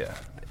 yeah.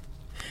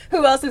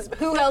 Who else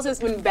has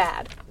been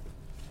bad?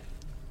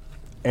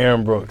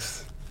 Aaron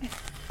Brooks.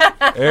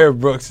 Aaron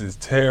Brooks is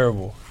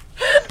terrible.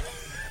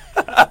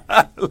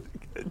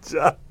 Good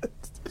job.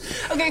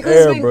 Okay,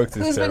 Aaron Brooks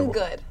is who's been terrible.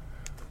 good?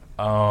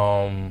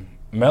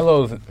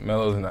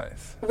 Melo's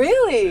nice.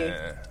 Really?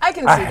 Yeah. I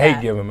can see I hate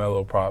that. giving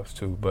Melo props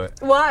too, but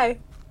Why?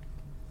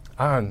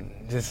 I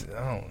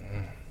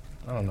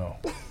don't know.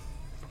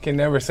 Can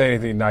never say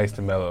anything nice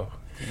to Melo.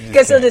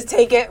 Guess he'll just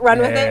take it, run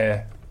with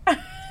it. Yeah.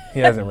 He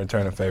hasn't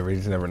returned a favor.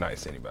 He's never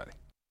nice to anybody.